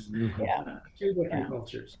business. Yeah. 2 different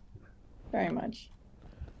cultures. Very much.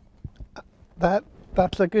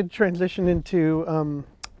 That's a good transition into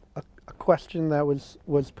a question that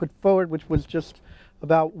was put forward, which was just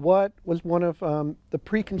about what was one of the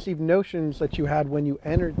preconceived notions that you had when you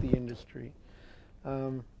entered the industry.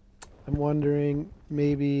 I'm wondering,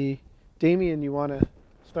 maybe, Demian, you want to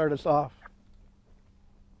start us off?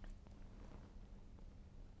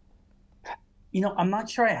 I'm not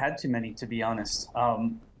sure I had too many, to be honest.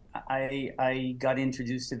 I got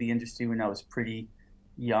introduced to the industry when I was pretty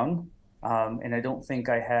young, and I don't think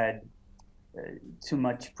I had too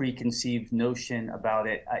much preconceived notion about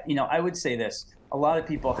it. I would say this. A lot of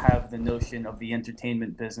people have the notion of the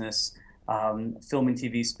entertainment business, film and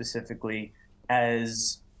TV specifically,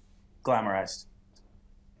 as glamorized.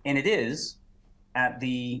 And it is at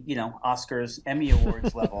the, Oscars, Emmy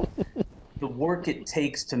Awards level. The work it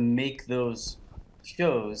takes to make those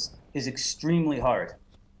shows is extremely hard.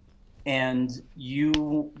 And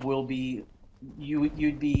you'd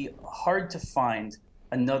be hard to find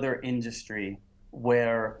another industry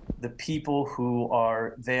where the people who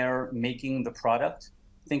are there making the product,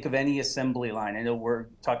 think of any assembly line. I know we're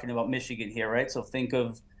talking about Michigan here, right? So think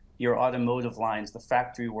of your automotive lines, the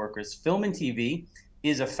factory workers. Film and TV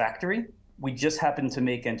is a factory. We just happen to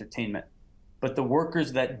make entertainment. But the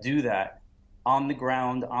workers that do that on the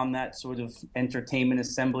ground, on that sort of entertainment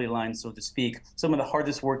assembly line, so to speak, some of the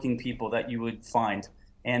hardest working people that you would find.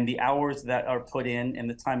 And the hours that are put in and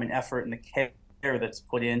the time and effort and the care that's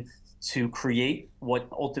put in to create what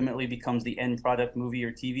ultimately becomes the end product movie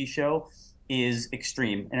or TV show is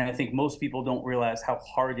extreme. And I think most people don't realize how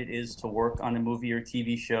hard it is to work on a movie or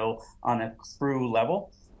TV show on a crew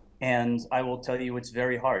level. And I will tell you, it's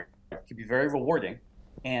very hard. It can be very rewarding.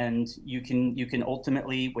 And you can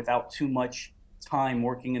ultimately, without too much time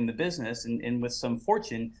working in the business and with some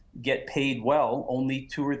fortune, get paid well only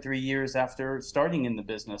 2 or 3 years after starting in the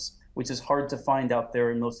business, which is hard to find out there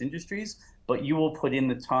in most industries. But you will put in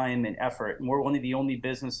the time and effort. And we're one of the only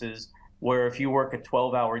businesses where if you work a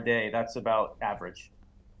 12-hour day, that's about average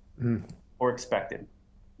or expected.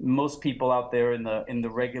 Most people out there in the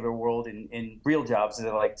regular world, in real jobs, as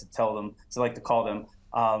I like to call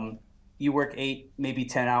them, you work 8, maybe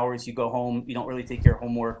 10 hours, you go home, you don't really take your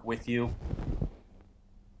homework with you.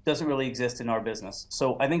 Doesn't really exist in our business.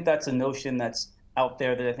 So I think that's a notion that's out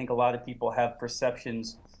there that I think a lot of people have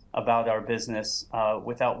perceptions about our business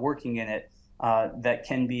without working in it. that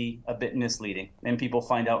can be a bit misleading, and people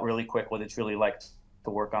find out really quick what it's really like to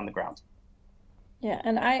work on the ground. Yeah,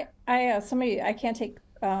 and somebody, I can't take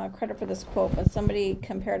credit for this quote, but somebody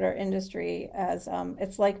compared our industry as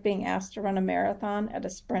it's like being asked to run a marathon at a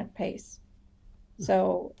sprint pace.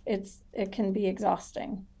 So it can be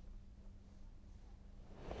exhausting.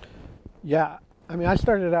 Yeah, I mean, I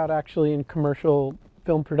started out actually in commercial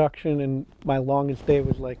film production, and my longest day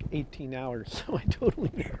was like 18 hours. So I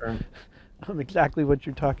totally exactly what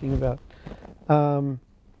you're talking about.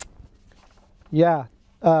 Yeah.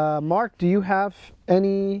 Mark, do you have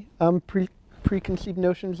any preconceived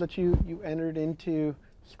notions that you entered into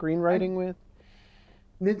screenwriting with?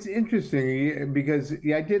 It's interesting because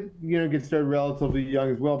I did get started relatively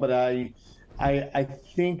young as well, but I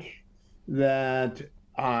think that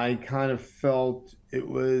I kind of felt it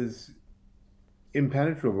was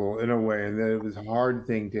impenetrable in a way, and that it was a hard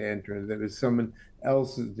thing to enter, and that it was someone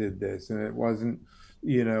else that did this, and it wasn't,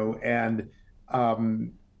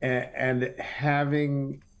 um, and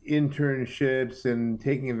having internships and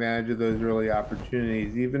taking advantage of those early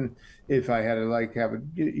opportunities, even if I had to have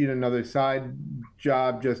another side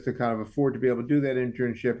job just to kind of afford to be able to do that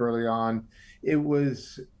internship early on, it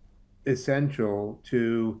was essential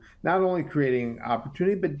to not only creating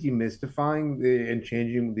opportunity but demystifying and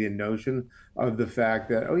changing the notion of the fact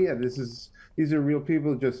that, oh yeah, these are real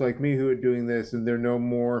people just like me who are doing this, and they're no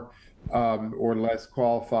more or less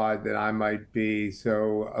qualified than I might be.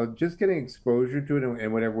 So just getting exposure to it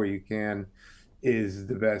in whatever way you can is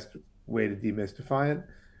the best way to demystify it.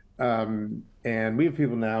 And we have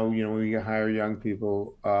people now, when we hire young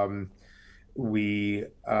people, we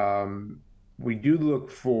we do look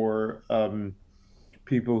for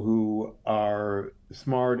people who are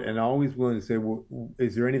smart and always willing to say, well,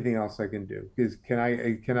 is there anything else I can do? Because can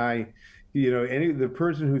I, the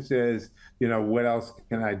person who says, what else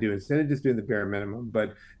can I do? Instead of just doing the bare minimum,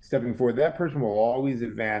 but stepping forward, that person will always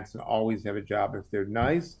advance and always have a job if they're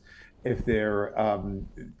nice, if they're,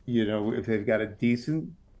 if they've got a decent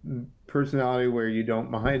personality where you don't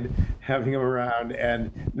mind having them around,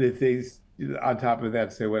 and if they, on top of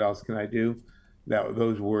that, say, what else can I do?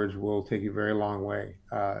 Those words will take you a very long way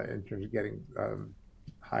in terms of getting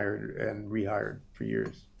hired and rehired for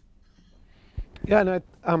years. Yeah,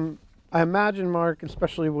 and I imagine, Mark,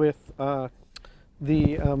 especially with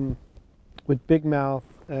with Big Mouth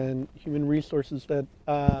and human resources, that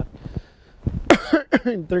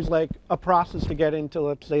there's like a process to get into,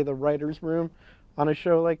 let's say, the writer's room on a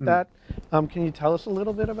show like that. Can you tell us a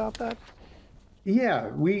little bit about that? Yeah,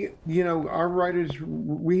 our writers,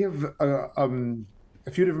 we have a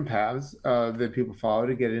few different paths that people follow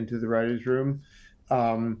to get into the writer's room.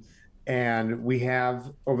 And we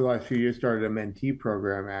have, over the last few years, started a mentee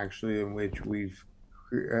program, actually, in which we've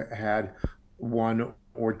had one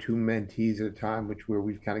or two mentees at a time, where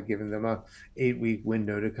we've kind of given them a 8-week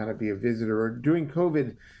window to kind of be a visitor. During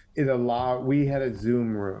COVID, we had a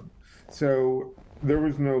Zoom room. So there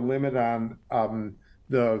was no limit on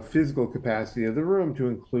the physical capacity of the room to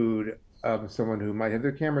include someone who might have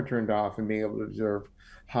their camera turned off and being able to observe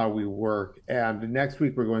how we work. And next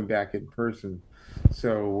week we're going back in person,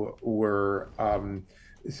 so we're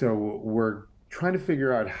trying to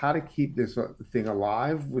figure out how to keep this thing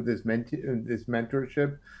alive with this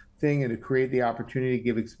mentorship thing, and to create the opportunity to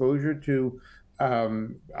give exposure to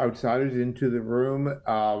outsiders into the room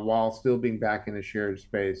while still being back in a shared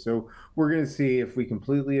space. So we're going to see if we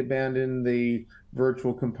completely abandon the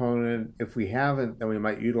virtual component. If we haven't, then we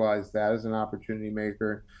might utilize that as an opportunity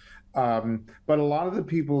maker. But a lot of the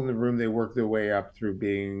people in the room, they work their way up through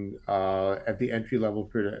being at the entry level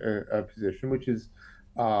position, which is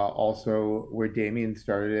also where Demian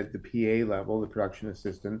started at the PA level, the production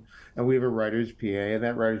assistant. And we have a writer's PA, and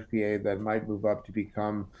that writer's PA that might move up to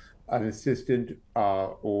become an assistant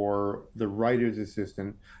or the writer's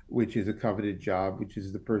assistant, which is a coveted job, which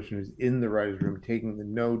is the person who's in the writer's room taking the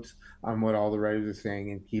notes on what all the writers are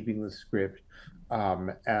saying and keeping the script.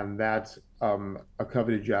 And that's a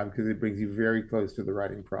coveted job because it brings you very close to the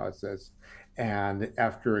writing process. And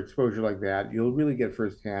after exposure like that, you'll really get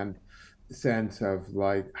firsthand sense of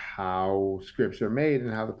like how scripts are made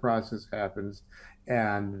and how the process happens.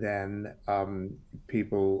 And then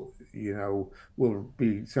people, will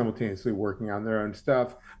be simultaneously working on their own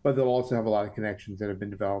stuff, but they'll also have a lot of connections that have been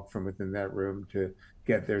developed from within that room to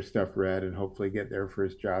get their stuff read and hopefully get their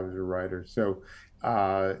first job as a writer. So,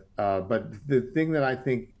 but the thing that I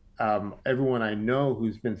think everyone I know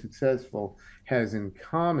who's been successful has in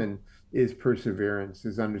common is perseverance,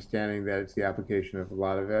 is understanding that it's the application of a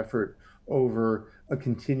lot of effort over a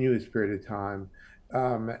continuous period of time.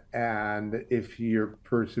 And if you're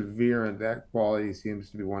perseverant, that quality seems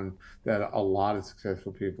to be one that a lot of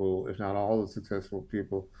successful people, if not all the successful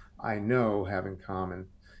people I know, have in common.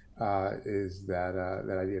 Is that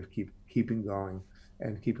that idea of keeping going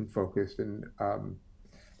and keeping focused and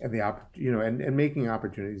and making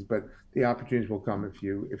opportunities, but the opportunities will come if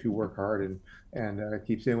you work hard and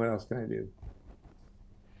keep saying, what else can I do?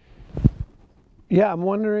 Yeah, I'm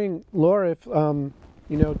wondering, Laura, if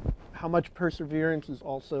how much perseverance is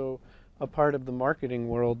also a part of the marketing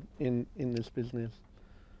world in this business.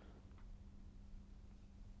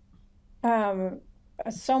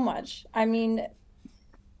 So much. I mean,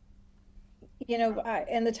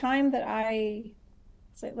 in the time that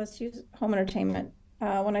let's use home entertainment.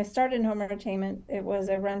 When I started in home entertainment, it was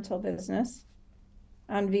a rental business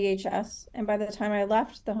on VHS. And by the time I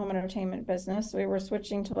left the home entertainment business, we were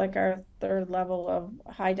switching to like our third level of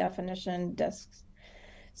high definition discs.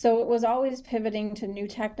 So it was always pivoting to new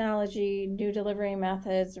technology, new delivery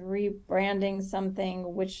methods, rebranding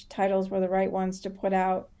something, which titles were the right ones to put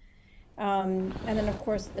out. And then, of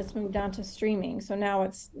course, it's moved on to streaming. So now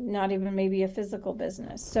it's not even maybe a physical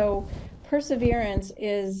business. So perseverance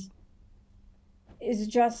is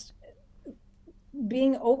just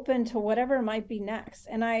being open to whatever might be next.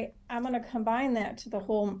 And I'm going to combine that to the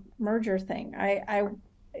whole merger thing.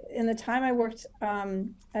 In the time I worked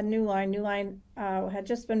at New Line had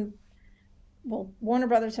just been, Warner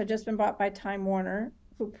Brothers had just been bought by Time Warner,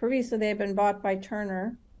 who previously they had been bought by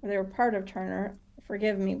Turner, or they were part of Turner,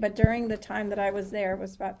 forgive me. But during the time that I was there, it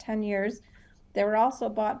was about 10 years, they were also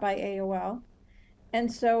bought by AOL. And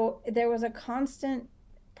so there was a constant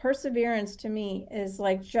perseverance to me, is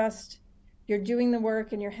like just you're doing the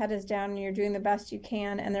work and your head is down and you're doing the best you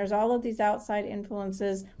can. And there's all of these outside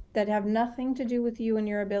influences that have nothing to do with you and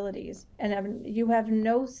your abilities. And you have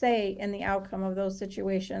no say in the outcome of those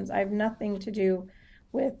situations. I have nothing to do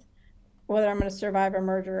with whether I'm going to survive a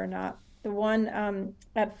merger or not. The one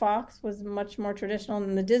at Fox was much more traditional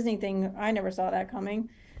than the Disney thing. I never saw that coming.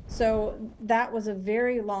 So that was a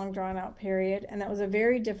very long drawn out period. And that was a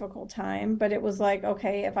very difficult time. But it was like,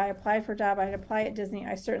 okay, if I applied for a job, I'd apply at Disney.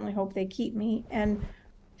 I certainly hope they keep me. And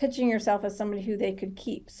pitching yourself as somebody who they could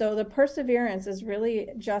keep. So the perseverance is really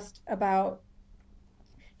just about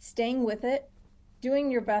staying with it,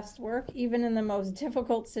 doing your best work, even in the most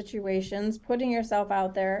difficult situations, putting yourself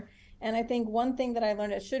out there. And I think one thing that I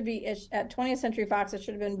learned, at 20th Century Fox, it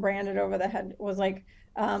should have been branded over the head, was like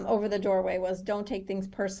over the doorway, was don't take things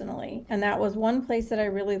personally. And that was one place that I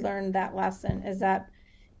really learned that lesson, is that,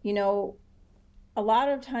 a lot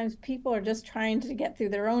of times people are just trying to get through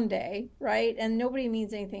their own day, right? And nobody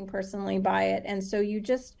means anything personally by it. And so you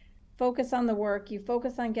just focus on the work, you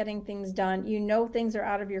focus on getting things done. Things are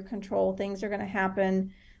out of your control, things are going to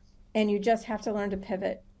happen, and you just have to learn to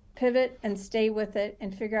pivot and stay with it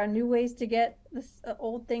and figure out new ways to get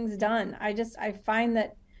old things done. I find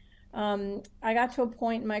that I got to a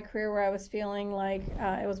point in my career where I was feeling like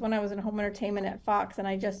it was when I was in home entertainment at Fox, and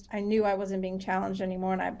I knew I wasn't being challenged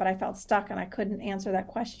anymore, but I felt stuck and I couldn't answer that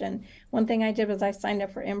question. One thing I did was I signed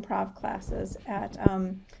up for improv classes at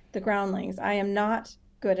the Groundlings. I am not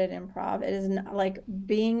good at improv. It is not, like,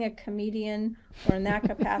 being a comedian or in that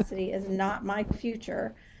capacity is not my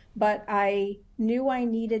future, but I knew I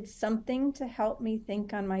needed something to help me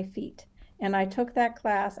think on my feet. And I took that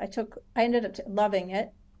class. I ended up loving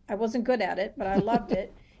it. I wasn't good at it, but I loved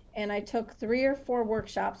it. And I took 3 or 4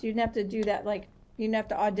 workshops. You didn't have to do that. Like, you didn't have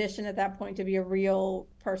to audition at that point to be a real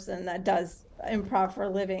person that does improv for a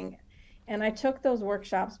living. And I took those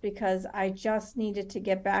workshops because I just needed to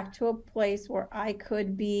get back to a place where I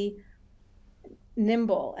could be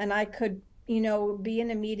nimble and I could, be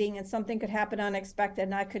in a meeting and something could happen unexpected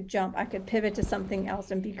and I could jump, I could pivot to something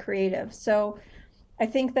else and be creative. So I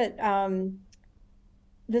think that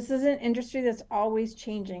this is an industry that's always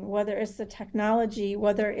changing, whether it's the technology,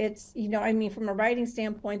 whether it's, from a writing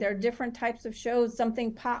standpoint, there are different types of shows.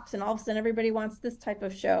 Something pops and all of a sudden everybody wants this type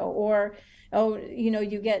of show, or,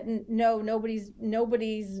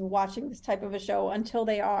 nobody's watching this type of a show until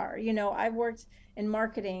they are. I've worked in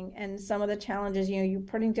marketing, and some of the challenges, you're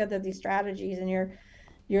putting together these strategies and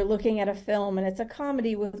you're looking at a film and it's a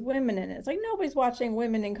comedy with women in it. It's like nobody's watching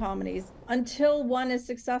women in comedies until one is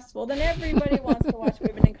successful. Then everybody wants to watch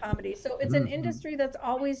women in comedies. So it's an industry that's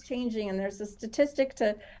always changing, and there's a statistic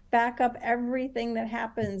to back up everything that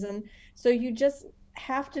happens. And so you just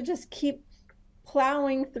have to just keep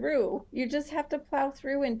plowing through. You just have to plow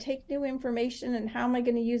through and take new information, and how am I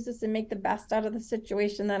going to use this and make the best out of the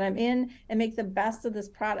situation that I'm in and make the best of this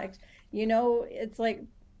product. It's like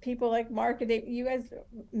people like marketing, you guys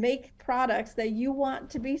make products that you want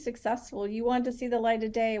to be successful. You want to see the light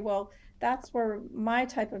of day. Well, that's where my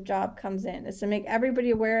type of job comes in, is to make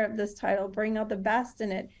everybody aware of this title, bring out the best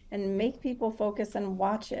in it, and make people focus and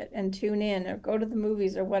watch it and tune in or go to the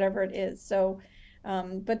movies or whatever it is. So,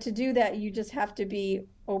 but to do that, you just have to be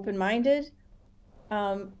open-minded.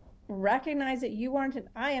 Recognize that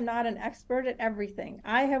I am not an expert at everything.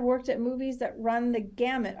 I have worked at movies that run the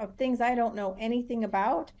gamut of things I don't know anything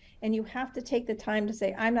about. And you have to take the time to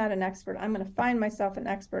say, I'm not an expert. I'm going to find myself an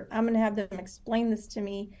expert. I'm going to have them explain this to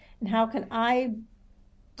me. And how can I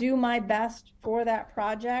do my best for that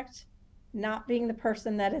project, not being the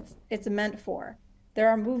person that it's meant for. There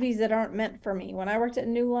are movies that aren't meant for me. When I worked at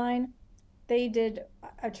New Line, they did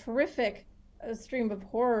a terrific stream of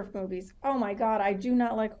horror movies. Oh my God, I do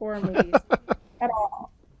not like horror movies at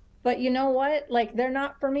all. But you know what? Like, they're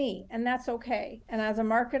not for me, and that's okay. And as a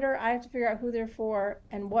marketer, I have to figure out who they're for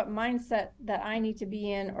and what mindset that I need to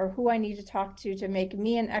be in, or who I need to talk to make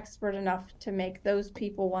me an expert enough to make those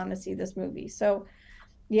people want to see this movie. So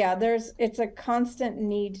yeah, it's a constant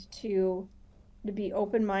need to be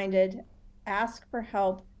open-minded, ask for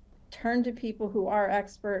help, turn to people who are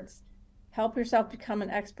experts, help yourself become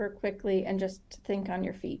an expert quickly, and just think on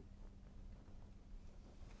your feet.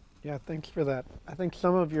 Yeah, thanks for that. I think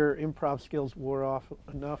some of your improv skills wore off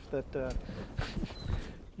enough that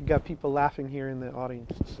you got people laughing here in the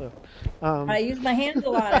audience. So I use my hands a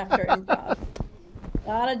lot after improv. A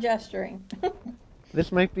lot of gesturing.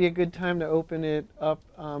 This might be a good time to open it up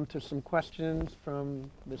to some questions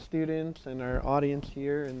from the students and our audience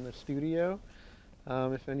here in the studio.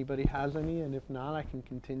 If anybody has any, and if not, I can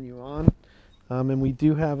continue on. And we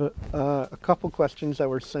do have a couple questions that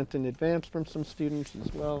were sent in advance from some students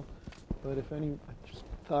as well. But I just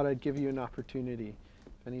thought I'd give you an opportunity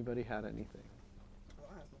if anybody had anything.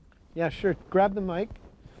 Yeah, sure. Grab the mic.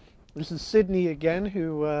 This is Sydney again,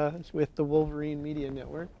 who is with the Wolverine Media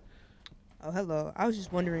Network. Oh, hello. I was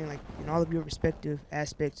just wondering, like, in all of your respective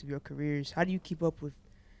aspects of your careers, how do you keep up with,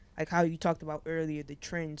 like, how you talked about earlier, the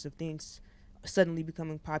trends of things suddenly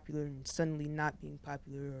becoming popular and suddenly not being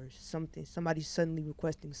popular, or somebody suddenly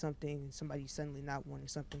requesting something and somebody suddenly not wanting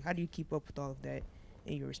something? How do you keep up with all of that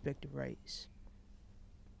in your respective rights?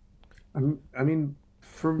 I mean,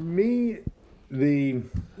 for me,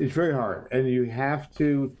 it's very hard, and you have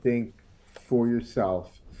to think for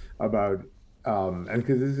yourself about, and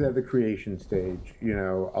because this is at the creation stage,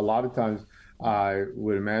 a lot of times I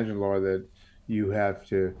would imagine, Laura, that you have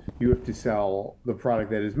to sell the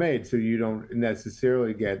product that is made, so you don't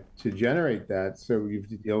necessarily get to generate that. So you have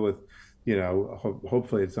to deal with,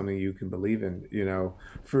 hopefully it's something you can believe in.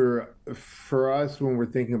 For us, when we're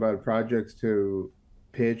thinking about projects to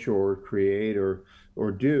pitch or create or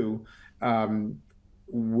do,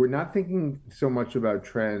 we're not thinking so much about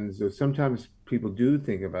trends. Though sometimes people do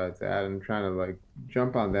think about that and trying to like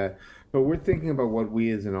jump on that, but we're thinking about what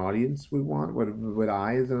we as an audience would want, what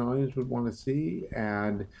I as an audience would want to see,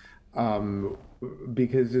 and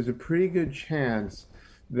because there's a pretty good chance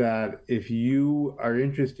that if you are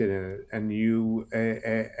interested in it and you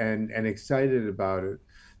and excited about it,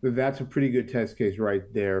 that's a pretty good test case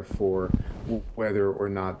right there for whether or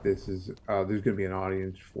not this is there's going to be an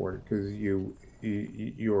audience for it, because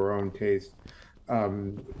your own taste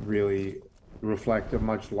really reflect a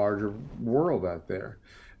much larger world out there.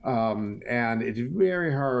 And it's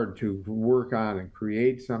very hard to work on and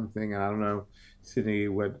create something. And I don't know, Sydney,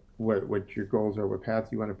 what your goals are, what path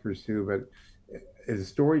you want to pursue, but as a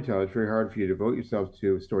storyteller, it's very hard for you to devote yourself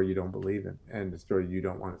to a story you don't believe in and a story you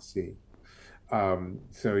don't want to see.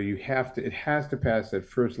 So it has to pass that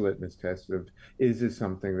first litmus test of, is this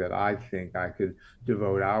something that I think I could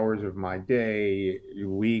devote hours of my day,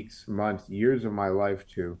 weeks, months, years of my life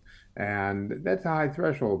to? And that's a high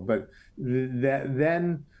threshold. But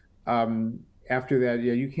then after that,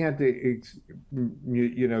 yeah, you can't,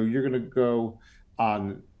 you're going to go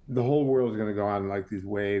on, the whole world is going to go on like these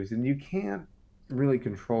waves, and you can't really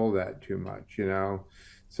control that too much.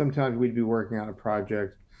 Sometimes we'd be working on a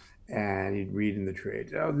project and you'd read in the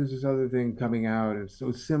trades, oh, there's this other thing coming out, and it's so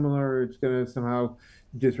similar, it's going to somehow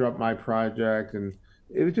disrupt my project. And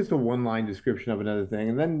it was just a one-line description of another thing.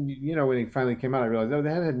 And then, when it finally came out, I realized, oh,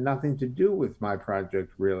 that had nothing to do with my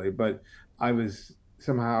project, really. But I was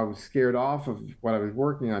somehow scared off of what I was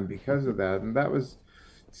working on because of that. And that was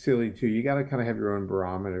silly, too. You got to kind of have your own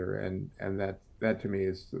barometer. And that to me,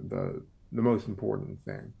 is the most important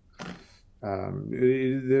thing.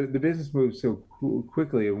 The business moves so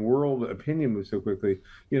quickly, and world opinion moves so quickly.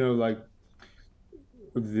 Like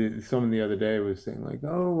someone the other day was saying, like,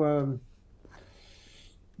 oh,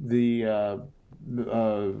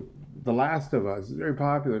 The Last of Us is very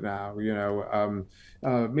popular now.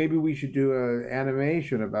 Maybe we should do an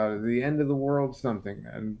animation about it, the end of the world, something.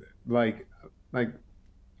 And like,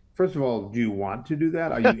 first of all, do you want to do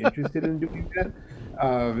that? Are you interested in doing that?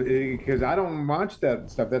 Because I don't watch that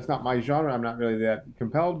stuff. That's not my genre. I'm not really that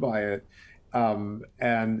compelled by it.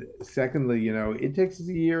 And secondly, it takes us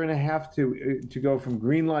a year and a half to go from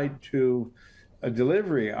green light to a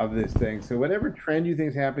delivery of this thing. So whatever trend you think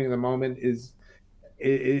is happening at the moment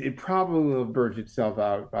it probably will have burnt itself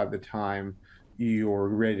out by the time you're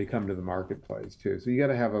ready to come to the marketplace too. So you got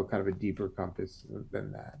to have a kind of a deeper compass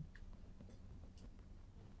than that.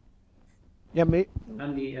 Yeah,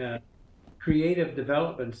 On the creative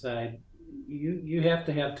development side, you have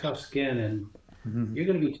to have tough skin, and you're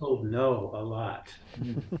going to be told no a lot.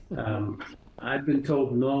 I've been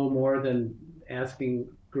told no more than asking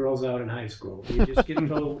girls out in high school. You just get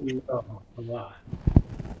told no a lot.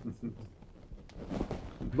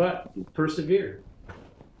 But persevere.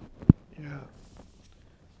 Yeah.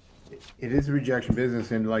 It is a rejection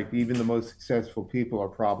business, and like even the most successful people are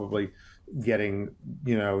probably getting,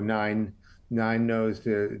 nine no's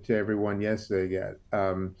to every one yes they get.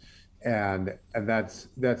 And that's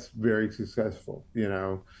very successful,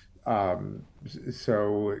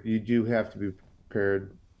 so you do have to be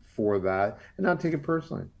prepared for that and not take it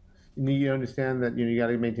personally. You understand that you got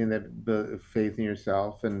to maintain that faith in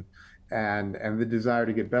yourself and the desire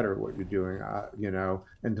to get better at what you're doing,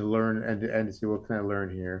 and to learn and to see what can I learn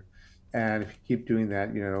here, and if you keep doing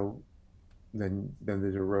that, then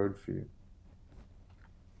there's a road for you.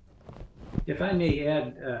 If I may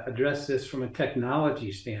address this from a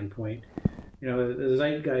technology standpoint, the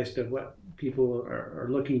zeitgeist of what people are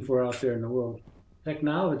looking for out there in the world,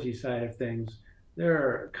 technology side of things, there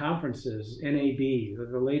are conferences, NAB,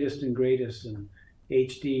 the latest and greatest in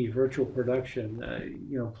HD, virtual production,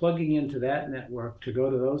 plugging into that network to go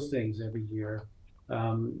to those things every year,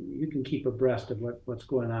 you can keep abreast of what's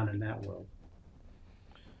going on in that world.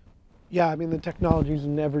 Yeah, I mean, the technology is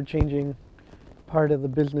an ever-changing part of the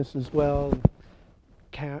business as well.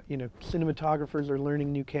 Cinematographers are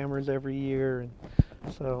learning new cameras every year, and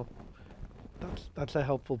so that's a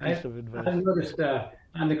helpful piece of advice. I've noticed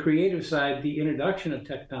on the creative side, the introduction of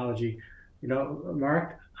technology.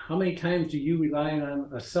 Mark, how many times do you rely on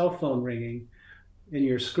a cell phone ringing in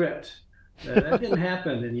your script? That didn't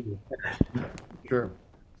happen in you. Sure.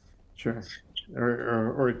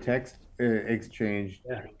 Or a text exchange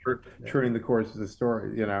during the course of the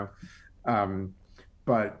story,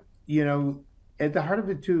 But, at the heart of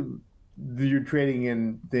it too, you're trading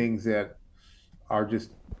in things that are just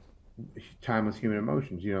timeless human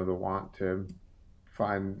emotions, the want to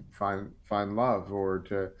find love, or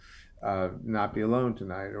to not be alone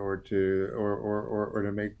tonight, or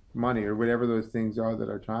to make money, or whatever those things are that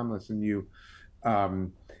are timeless. And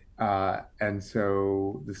and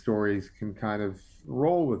so the stories can kind of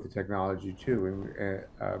roll with the technology too.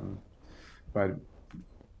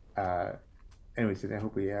 Anyways, I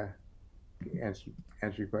hope we answer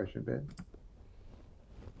your question a bit.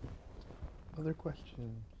 Other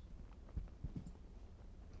questions?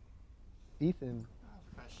 Ethan.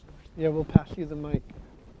 Yeah, we'll pass you the mic.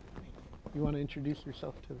 You want to introduce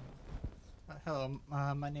yourself to them? Hello,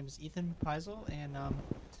 my name is Ethan Peisel, and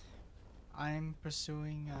I'm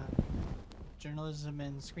pursuing journalism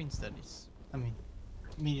and screen studies. I mean,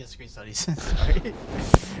 media screen studies. Sorry.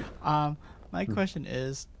 My question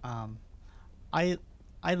is, I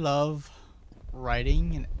love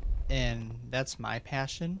writing, and that's my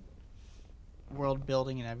passion, world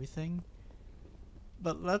building and everything.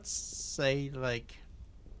 But let's say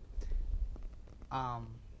I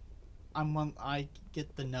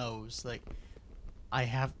get the no's, I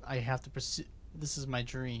have to pursue, this is my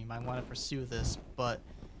dream, I want to pursue this, but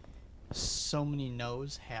so many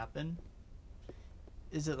no's happen.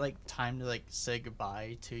 Is it time to say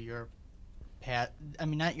goodbye to your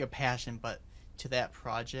not your passion, but to that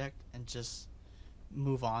project, and just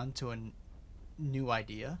move on to a new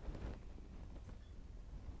idea?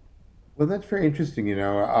 Well, that's very interesting, and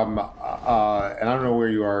I don't know where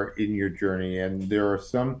you are in your journey, and there are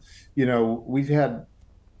some, I've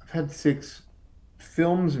had 6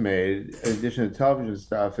 films made in addition to television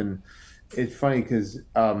stuff, and it's funny because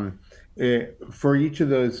for each of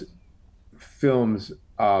those films,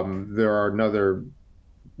 there are another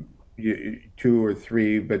 2 or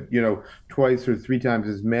 3, but twice or 3 times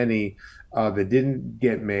as many that didn't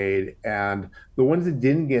get made, and the ones that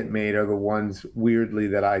didn't get made are the ones, weirdly,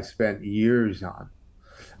 that I spent years on,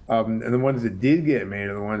 and the ones that did get made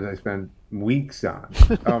are the ones I spent weeks on,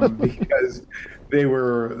 because they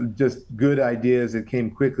were just good ideas that came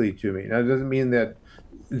quickly to me. Now, it doesn't mean that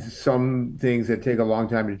some things that take a long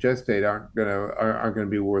time to gestate aren't gonna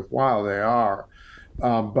be worthwhile. They are,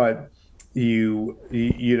 but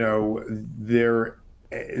you know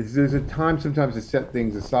there's a time sometimes to set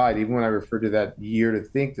things aside. Even when I refer to that year to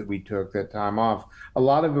think that we took that time off, a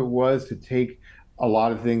lot of it was to take a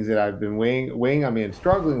lot of things that I've been weighing on me and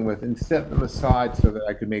struggling with and set them aside so that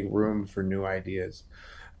I could make room for new ideas.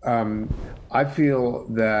 Um, I feel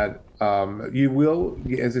that you will,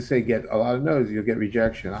 as I say, get a lot of no's. You'll get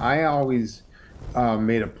rejection. I always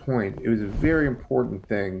made a point. It was a very important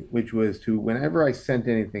thing, which was to whenever I sent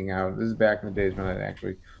anything out. This is back in the days when I'd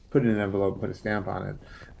actually put it in an envelope, put a stamp on it.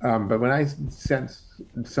 But when I sent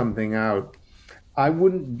something out, I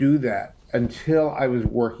wouldn't do that until I was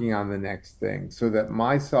working on the next thing, so that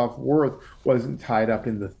my self-worth wasn't tied up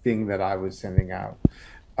in the thing that I was sending out.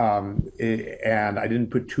 And I didn't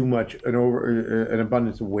put too much an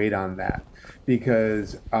abundance of weight on that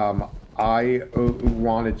because I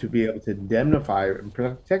wanted to be able to indemnify and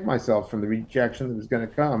protect myself from the rejection that was going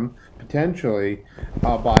to come potentially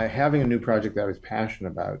by having a new project that I was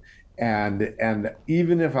passionate about. And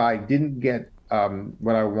even if I didn't get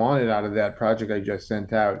what I wanted out of that project I just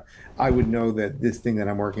sent out, I would know that this thing that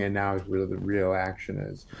I'm working on now is where the real action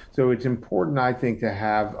is. So it's important, I think, to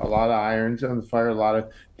have a lot of irons on the fire, a lot of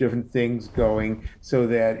different things going, so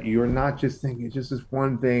that you're not just thinking it's just this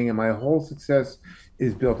one thing and my whole success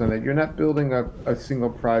is built on that. You're not building a single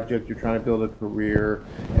project. You're trying to build a career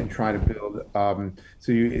and trying to build.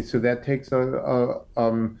 So that takes a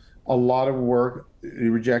lot of work. The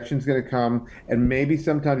rejection's going to come, and maybe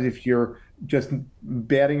sometimes if you're just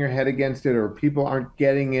batting your head against it or people aren't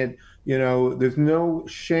getting it, there's no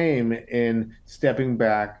shame in stepping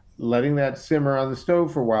back, letting that simmer on the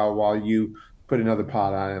stove for a while you put another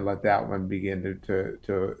pot on and let that one begin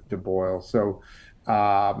to boil. So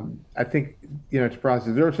I think it's a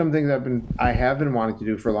process. There are some things I have been wanting to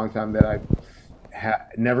do for a long time that I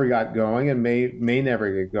never got going and may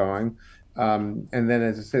never get going. And then,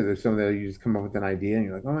 as I say, there's some that you just come up with an idea and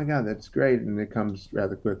you're like, oh my God, that's great. And it comes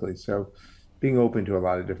rather quickly. So being open to a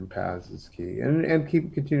lot of different paths is key, and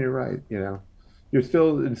continue to write, you're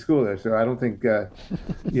still in school there. So I don't think,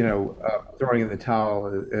 throwing in the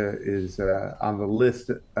towel is on the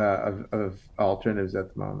list of alternatives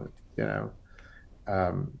at the moment,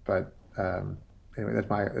 but anyway,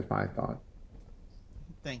 that's my thought.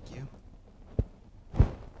 Thank you.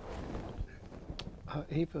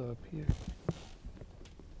 Ava up here.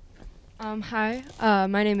 Hi,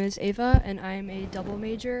 my name is Ava, and I am a double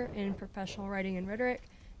major in professional writing and rhetoric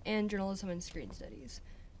and journalism and screen studies.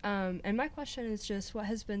 And my question is just, what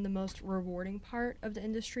has been the most rewarding part of the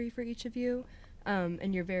industry for each of you,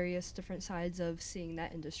 and your various different sides of seeing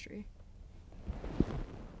that industry?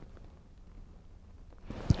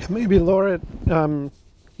 Maybe Laura,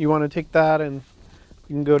 you want to take that, and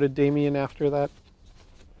you can go to Demian after that.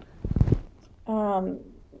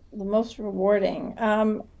 The most rewarding.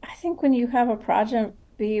 I think when you have a project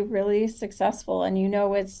be really successful and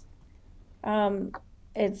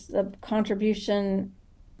it's the contribution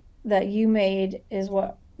that you made is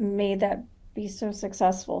what made that be so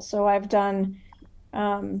successful. So I've done,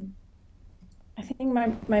 I think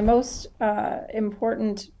my most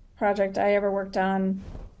important project I ever worked on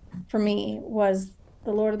for me was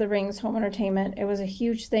the Lord of the Rings home entertainment. It was a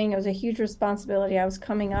huge thing. It was a huge responsibility. I was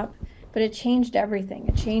coming up, but it changed everything.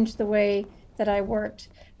 It changed the way that I worked.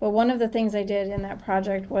 But one of the things I did in that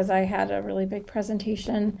project was I had a really big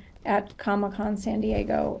presentation at Comic-Con San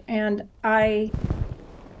Diego, and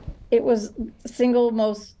it was single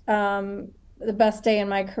most the best day in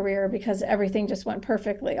my career because everything just went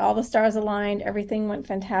perfectly. All the stars aligned, everything went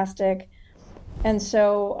fantastic. And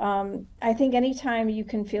so I think anytime you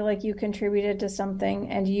can feel like you contributed to something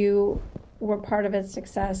and you were part of its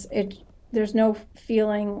success, there's no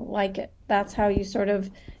feeling like it. That's how you sort of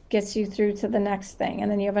gets you through to the next thing. And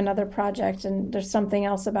then you have another project and there's something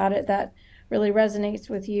else about it that really resonates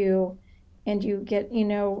with you, and you get,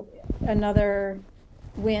 another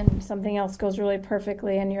win, something else goes really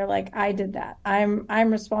perfectly, and you're like, I did that.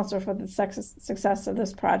 I'm responsible for the success of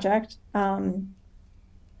this project.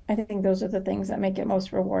 I think those are the things that make it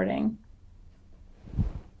most rewarding.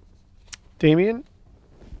 Demian?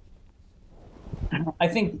 I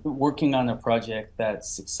think working on a project that's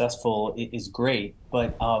successful is great,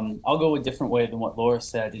 but I'll go a different way than what Laura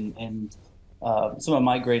said. And some of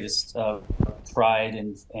my greatest pride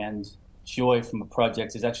and joy from a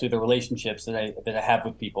project is actually the relationships that I have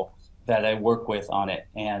with people that I work with on it,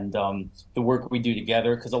 and the work we do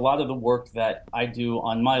together. Because a lot of the work that I do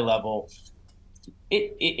on my level,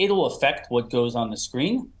 it'll affect what goes on the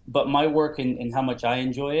screen, but my work and how much I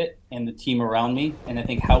enjoy it and the team around me, and I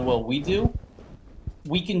think how well we do,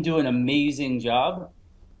 we can do an amazing job.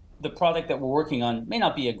 The product that we're working on may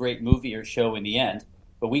not be a great movie or show in the end,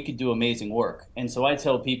 but we could do amazing work. And so I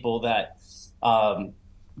tell people that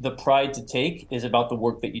the pride to take is about the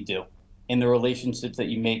work that you do and the relationships that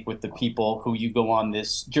you make with the people who you go on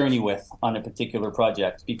this journey with on a particular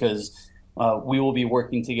project, because we will be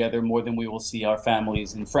working together more than we will see our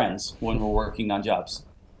families and friends when we're working on jobs.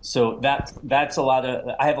 So that's a lot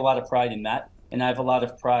of, I have a lot of pride in that. And I have a lot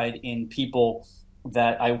of pride in people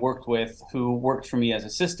that I worked with who worked for me as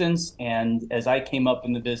assistants. And as I came up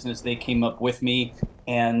in the business, they came up with me,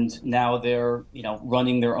 and now they're,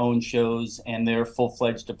 running their own shows and they're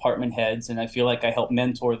full-fledged department heads. And I feel like I help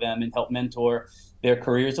mentor them and help mentor their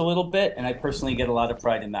careers a little bit. And I personally get a lot of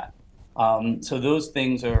pride in that. So those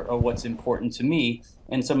things are what's important to me.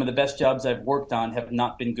 And some of the best jobs I've worked on have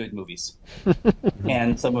not been good movies.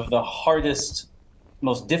 And some of the hardest,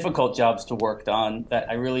 most difficult jobs to work on that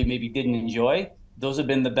I really maybe didn't enjoy, those have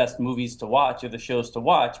been the best movies to watch or the shows to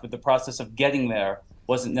watch, but the process of getting there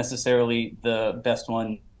wasn't necessarily the best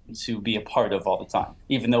one to be a part of all the time,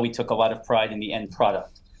 even though we took a lot of pride in the end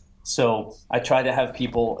product. So I try to have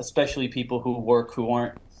people, especially people who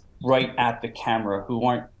aren't right at the camera, who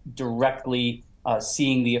aren't directly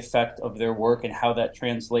seeing the effect of their work and how that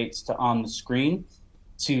translates to on the screen,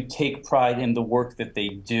 to take pride in the work that they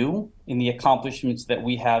do, in the accomplishments that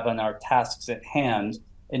we have on our tasks at hand,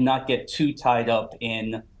 and not get too tied up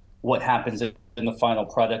in what happens in the final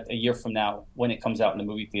product a year from now when it comes out in the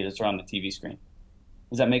movie theaters or on the TV screen.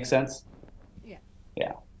 Does that make sense? Yeah.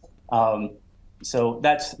 Yeah. So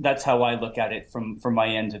that's how I look at it from my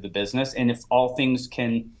end of the business. And if all things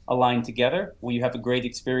can align together, well, you have a great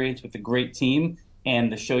experience with a great team,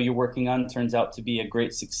 and the show you're working on turns out to be a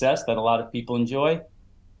great success that a lot of people enjoy,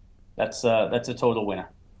 that's a total winner.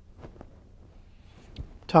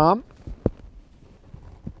 Tom?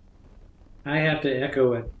 I have to echo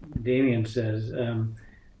what Demian says.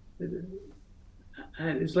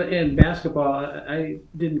 It's like in basketball, I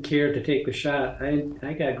didn't care to take the shot.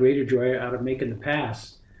 I got greater joy out of making the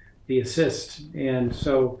pass, the assist. And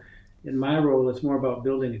so in my role, it's more about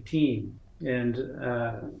building a team. And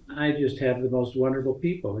I just have the most wonderful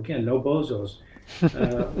people. Again, no bozos.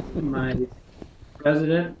 My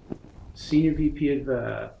president, senior VP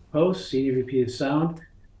of post, senior VP of sound,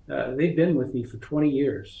 they've been with me for 20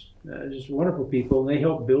 years. Just wonderful people, and they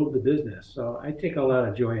help build the business. So I take a lot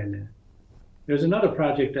of joy in that. There's another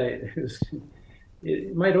project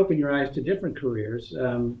it might open your eyes to different careers.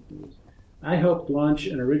 I helped launch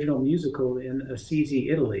an original musical in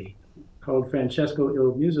Assisi, Italy, called Francesco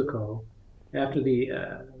Il Musico. After the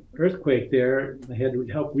earthquake there, I had to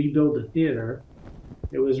help rebuild the theater.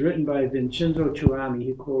 It was written by Vincenzo Ciurami.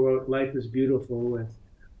 He co-wrote Life is Beautiful with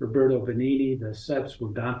Roberto Benigni. The sets were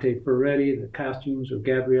Dante Ferretti. The costumes were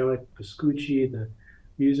Gabriele Pascucci. The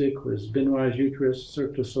music was Benoit Jutras,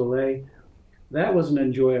 Cirque du Soleil. That was an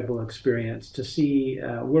enjoyable experience to see,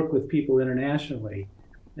 work with people internationally,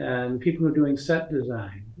 and people who are doing set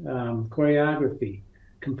design, choreography,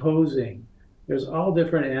 composing. There's all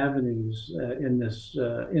different avenues in this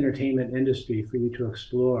entertainment industry for you to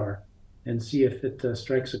explore and see if it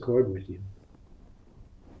strikes a chord with you.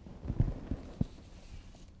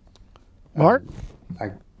 Mark?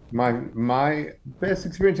 My best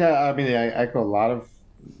experience, I mean, I echo a lot of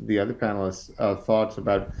the other panelists' thoughts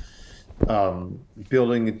about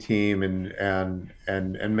building a team and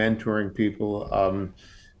mentoring people.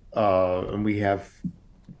 And we have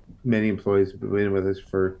many employees who've been with us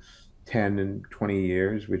for 10 and 20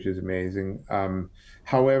 years, which is amazing.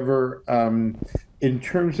 However, in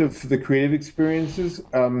terms of the creative experiences,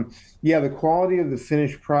 yeah, the quality of the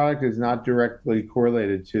finished product is not directly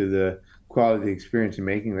correlated to the quality of the experience in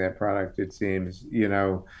making that product, it seems.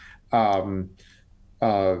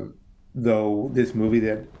 Though this movie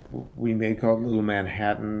that we made called Little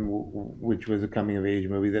Manhattan, which was a coming of age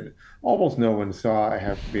movie that almost no one saw, I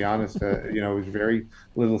have to be honest. It was very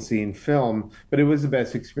little seen film, but it was the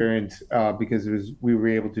best experience because we were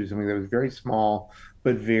able to do something that was very small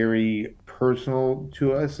but very personal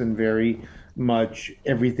to us and very much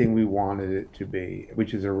everything we wanted it to be,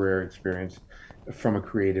 which is a rare experience from a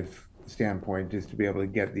creative standpoint, just to be able to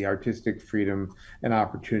get the artistic freedom and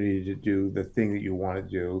opportunity to do the thing that you want to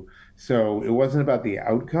do. So it wasn't about the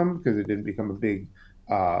outcome because it didn't become a big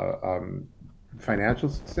financial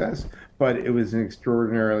success, but it was an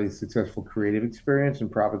extraordinarily successful creative experience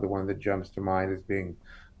and probably the one that jumps to mind as being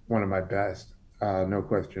one of my best, no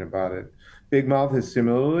question about it. Big Mouth has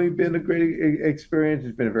similarly been a great experience.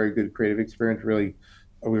 It's been a very good creative experience. Really,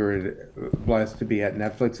 we were blessed to be at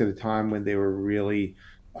Netflix at a time when they were really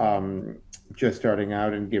just starting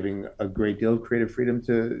out and giving a great deal of creative freedom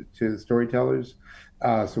to storytellers.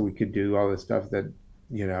 so we could do all the stuff that,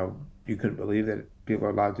 you couldn't believe that people are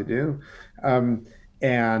allowed to do. Um,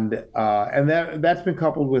 and that's been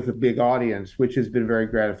coupled with a big audience, which has been very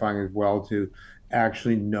gratifying as well, to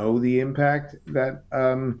actually know the impact that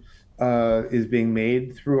is being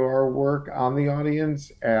made through our work on the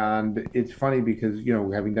audience. And it's funny because,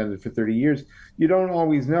 having done it for 30 years, you don't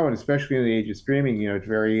always know, and especially in the age of streaming, it's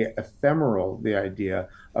very ephemeral, the idea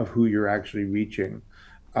of who you're actually reaching.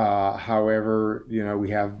 However, it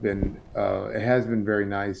has been very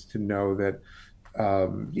nice to know that,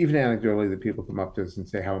 even anecdotally, that people come up to us and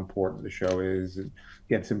say how important the show is, and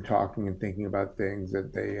gets them talking and thinking about things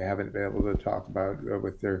that they haven't been able to talk about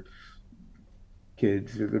with their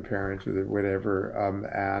kids or their parents or their whatever.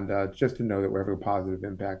 And just to know that we're having a positive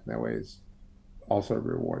impact in that way is also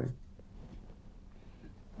rewarding.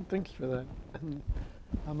 Thanks for that.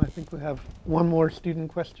 I think we have one more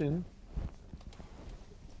student question.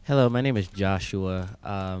 Hello, my name is Joshua.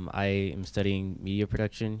 I am studying media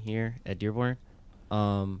production here at Dearborn.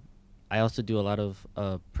 I also do a lot of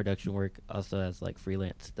production work, also as like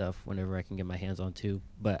freelance stuff whenever I can get my hands on too.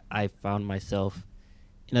 But I found myself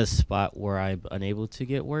in a spot where I'm unable to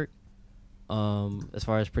get work as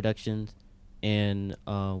far as productions, and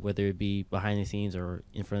whether it be behind the scenes or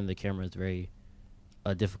in front of the camera is very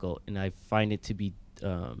difficult. And I find it to be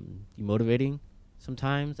demotivating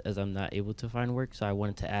sometimes, as I'm not able to find work. So I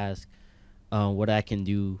wanted to ask what I can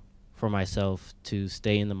do for myself to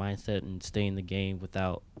stay in the mindset and stay in the game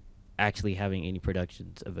without actually having any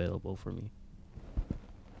productions available for me.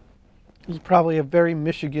 It's probably a very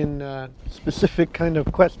Michigan specific kind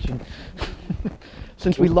of question,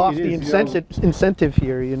 since we lost the incentive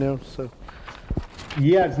here, so.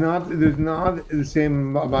 Yeah, there's not the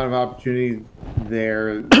same amount of opportunity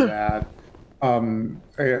there that, and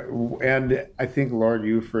I think, Laura,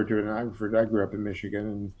 you referred to it, and I grew up in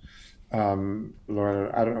Michigan, and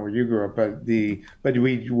Laura, I don't know where you grew up, but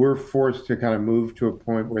we were forced to kind of move to a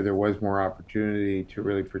point where there was more opportunity to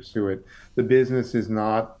really pursue it. The business is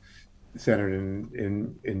not centered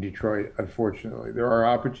in Detroit, unfortunately. There are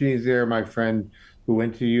opportunities there. My friend who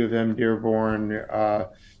went to UM-Dearborn,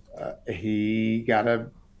 he got a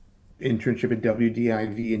internship at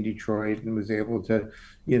WDIV in Detroit and was able to,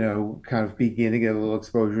 kind of begin to get a little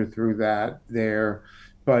exposure through that there.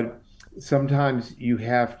 But sometimes you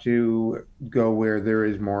have to go where there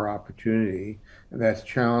is more opportunity, and that's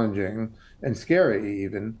challenging and scary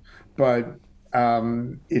even. But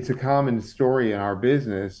it's a common story in our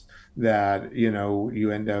business that,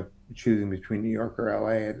 you end up choosing between New York or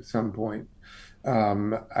LA at some point.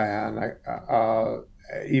 And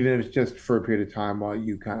even if it's just for a period of time while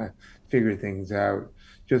you kind of figure things out,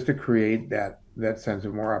 just to create that sense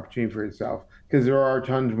of more opportunity for yourself, because there are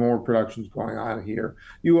tons more productions going on here.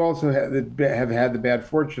 You also have had the bad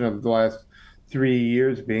fortune of the last 3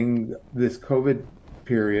 years being this COVID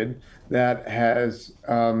period that has,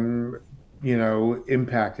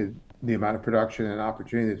 impacted the amount of production and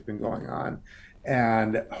opportunity that's been going on.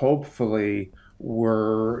 And hopefully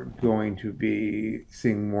we're going to be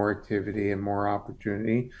seeing more activity and more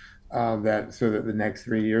opportunity, so that the next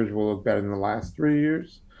 3 years will look better than the last 3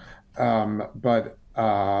 years. But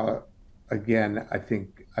again, I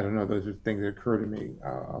don't know, those are things that occur to me.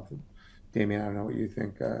 Demian, I don't know what you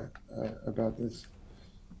think about this.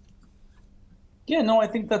 Yeah, no, I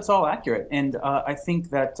think that's all accurate. And I think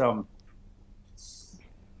that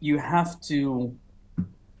you have to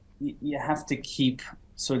keep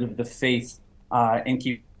sort of the faith and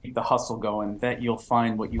keep the hustle going, that you'll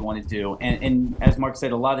find what you want to do. And as Mark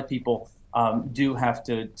said, a lot of people do have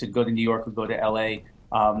to go to New York or go to LA,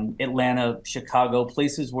 Atlanta, Chicago,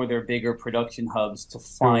 places where there are bigger production hubs to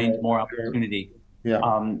find more opportunity. Yeah.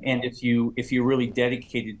 And if you're really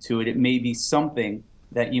dedicated to it, it may be something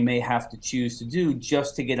that you may have to choose to do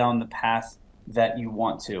just to get on the path that you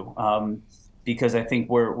want to. Because I think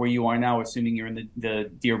where you are now, assuming you're in the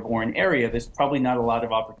Dearborn area, there's probably not a lot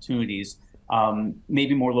of opportunities.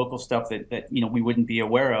 Maybe more local stuff that we wouldn't be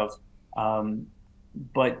aware of.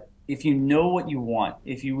 But if you know what you want,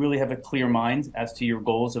 if you really have a clear mind as to your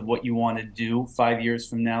goals of what you want to do 5 years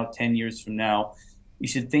from now, 10 years from now, you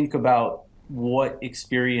should think about what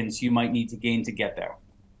experience you might need to gain to get there.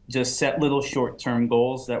 Just set little short-term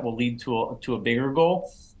goals that will lead to a bigger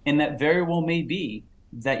goal. And that very well may be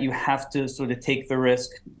that you have to sort of take the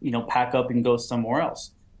risk, pack up and go somewhere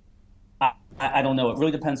else. I don't know. It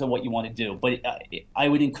really depends on what you want to do. But I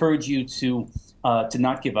would encourage you to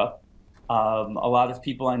not give up. A lot of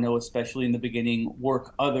people I know, especially in the beginning,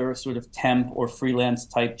 work other sort of temp or freelance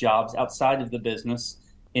type jobs outside of the business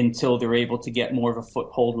until they're able to get more of a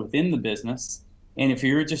foothold within the business. And if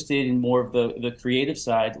you're interested in more of the creative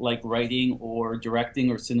side, like writing or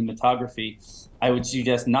directing or cinematography, I would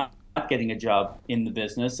suggest not getting a job in the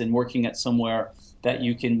business and working at somewhere that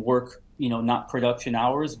you can work, not production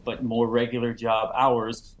hours, but more regular job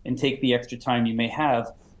hours, and take the extra time you may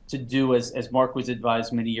have to do as Mark was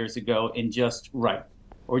advised many years ago, and just write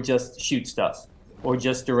or just shoot stuff or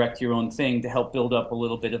just direct your own thing to help build up a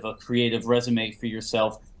little bit of a creative resume for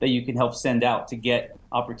yourself that you can help send out to get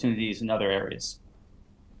opportunities in other areas.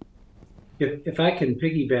 If I can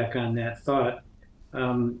piggyback on that thought,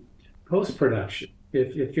 post-production,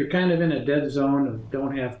 if you're kind of in a dead zone of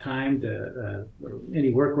don't have time to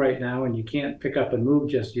any work right now and you can't pick up and move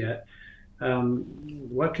just yet,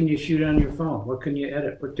 what can you shoot on your phone? What can you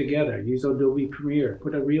edit, put together? Use Adobe Premiere,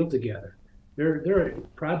 put a reel together. There are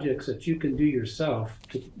projects that you can do yourself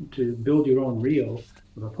to build your own reel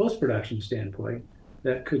from a post-production standpoint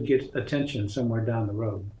that could get attention somewhere down the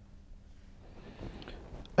road.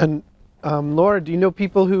 And Laura, do you know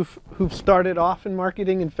people who've started off in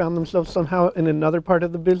marketing and found themselves somehow in another part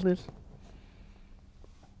of the business?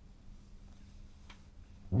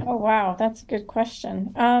 Oh, wow, that's a good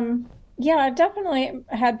question. Yeah, I've definitely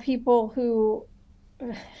had people who,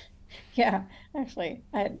 yeah, actually,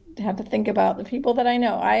 I had to think about the people that I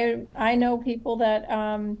know. I know people that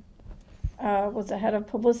was the head of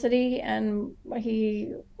publicity, and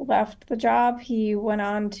he left the job. He went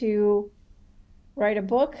on to write a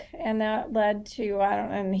book, and that led to,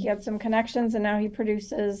 and he had some connections, and now he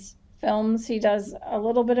produces films. He does a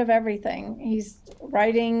little bit of everything. He's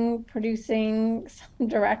writing, producing,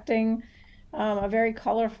 directing, his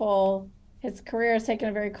career has taken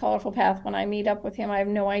a very colorful path. When I meet up with him, I have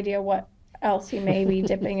no idea what else he may be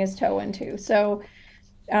dipping his toe into. So,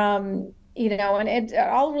 and it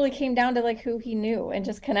all really came down to like who he knew and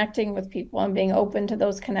just connecting with people and being open to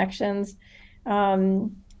those connections.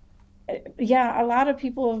 Yeah, a lot of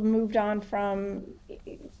people have moved on from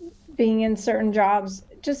being in certain jobs,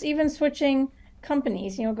 just even switching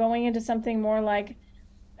companies, going into something more like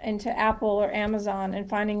into Apple or Amazon and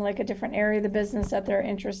finding like a different area of the business that they're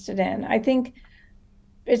interested in. I think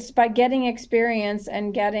it's by getting experience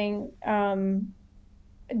and getting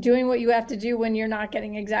doing what you have to do when you're not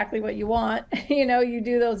getting exactly what you want. You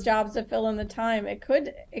do those jobs to fill in the time. It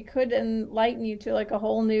could enlighten you to like a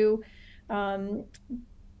whole new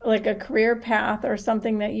like a career path or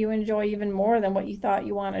something that you enjoy even more than what you thought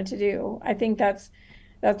you wanted to do. I think that's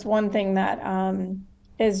one thing that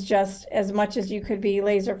is just, as much as you could be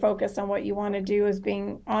laser focused on what you want to do, is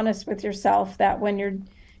being honest with yourself that when you're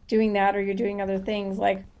doing that or you're doing other things,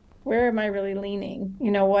 like, where am I really leaning?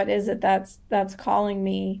 What is it that's calling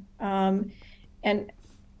me? And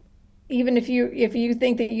even if you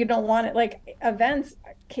think that you don't want it, like, events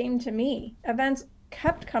came to me. Events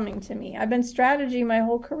kept coming to me. I've been strategy my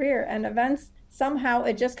whole career, and events, somehow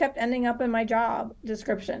it just kept ending up in my job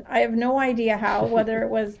description. I have no idea how, whether it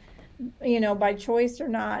was by choice or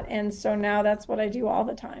not. And so now that's what I do all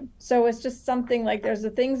the time. So it's just something like, there's the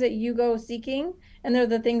things that you go seeking, and they're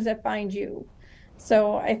the things that find you.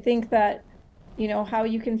 So I think that, how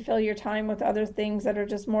you can fill your time with other things that are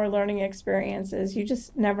just more learning experiences, you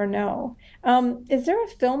just never know. Is there a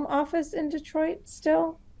film office in Detroit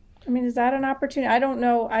still? I mean, is that an opportunity? I don't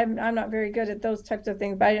know. I'm not very good at those types of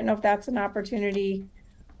things, but I didn't know if that's an opportunity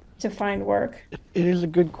to find work. It is a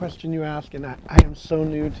good question you ask, and I am so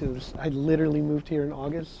new to this. I literally moved here in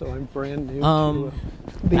August, so I'm brand new to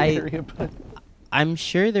the area. But I'm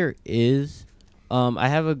sure there is. I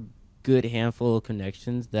have a good handful of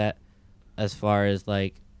connections that, as far as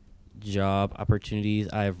like job opportunities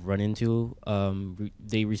I've run into,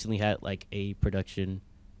 they recently had like a production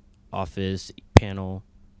office panel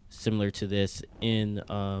similar to this in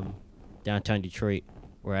downtown Detroit,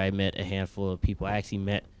 where I met a handful of people. I actually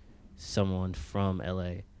met someone from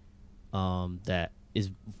LA that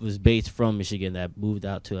was based from Michigan that moved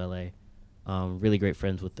out to LA. Really great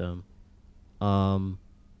friends with them.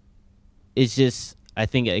 It's just, I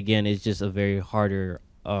think, again, it's just a very harder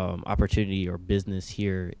opportunity or business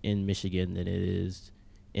here in Michigan than it is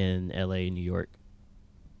in LA and New York.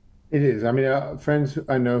 It is. I mean, friends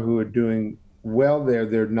I know who are doing well there,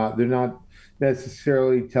 they're not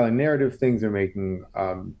necessarily telling narrative things. They're making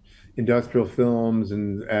industrial films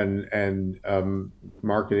and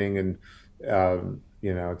marketing and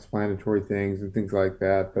explanatory things and things like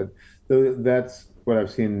that. But that's what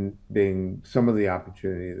I've seen being some of the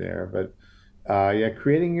opportunity there. But yeah,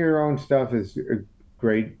 creating your own stuff is a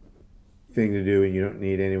great thing to do, and you don't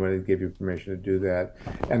need anyone to give you permission to do that.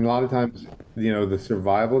 And a lot of times, the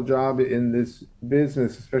survival job in this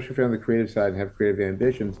business, especially if you're on the creative side and have creative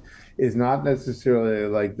ambitions, is not necessarily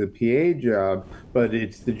like the PA job, but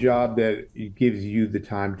it's the job that gives you the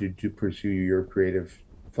time to pursue your creative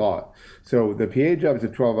thought. So the PA job is a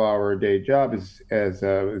 12-hour a day job, as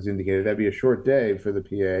was indicated. That'd be a short day for the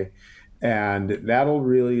PA, and that'll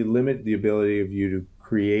really limit the ability of you to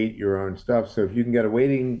create your own stuff. So if you can get a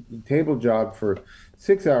waiting table job for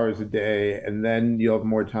 6 hours a day, and then you'll have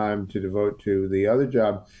more time to devote to the other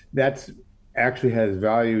job, that's actually has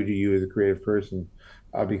value to you as a creative person,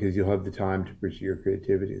 because you'll have the time to pursue your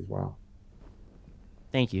creativity as well.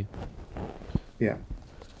 Thank you. Yeah.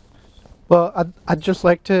 Well, I'd just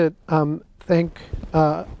like to thank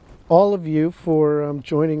all of you for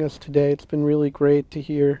joining us today. It's been really great to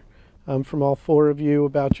hear from all four of you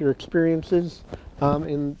about your experiences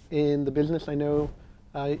in the business. I know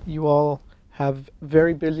you all have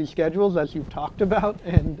very busy schedules, as you've talked about,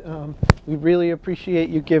 and we really appreciate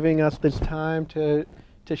you giving us this time to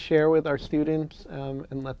share with our students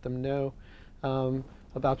and let them know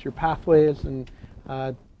about your pathways and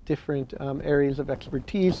different areas of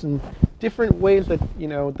expertise and different ways that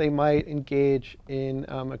they might engage in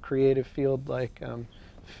a creative field like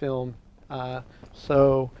film.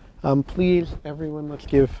 So please, everyone, let's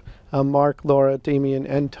give Mark, Laura, Demian,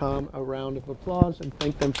 and Tom a round of applause and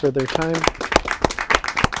thank them for their time.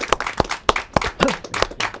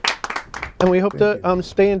 And we hope to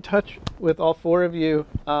stay in touch with all four of you,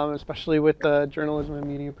 especially with the journalism and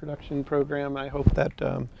media production program. I hope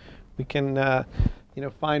that we can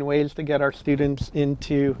find ways to get our students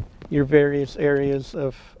into your various areas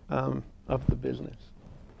of the business.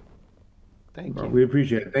 Thank you. We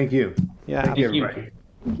appreciate it. Thank you. Yeah. Thank you, everybody.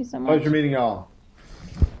 Thank you so much. Pleasure meeting you all.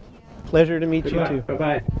 Pleasure to meet you too.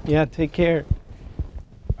 Bye-bye. Yeah, take care.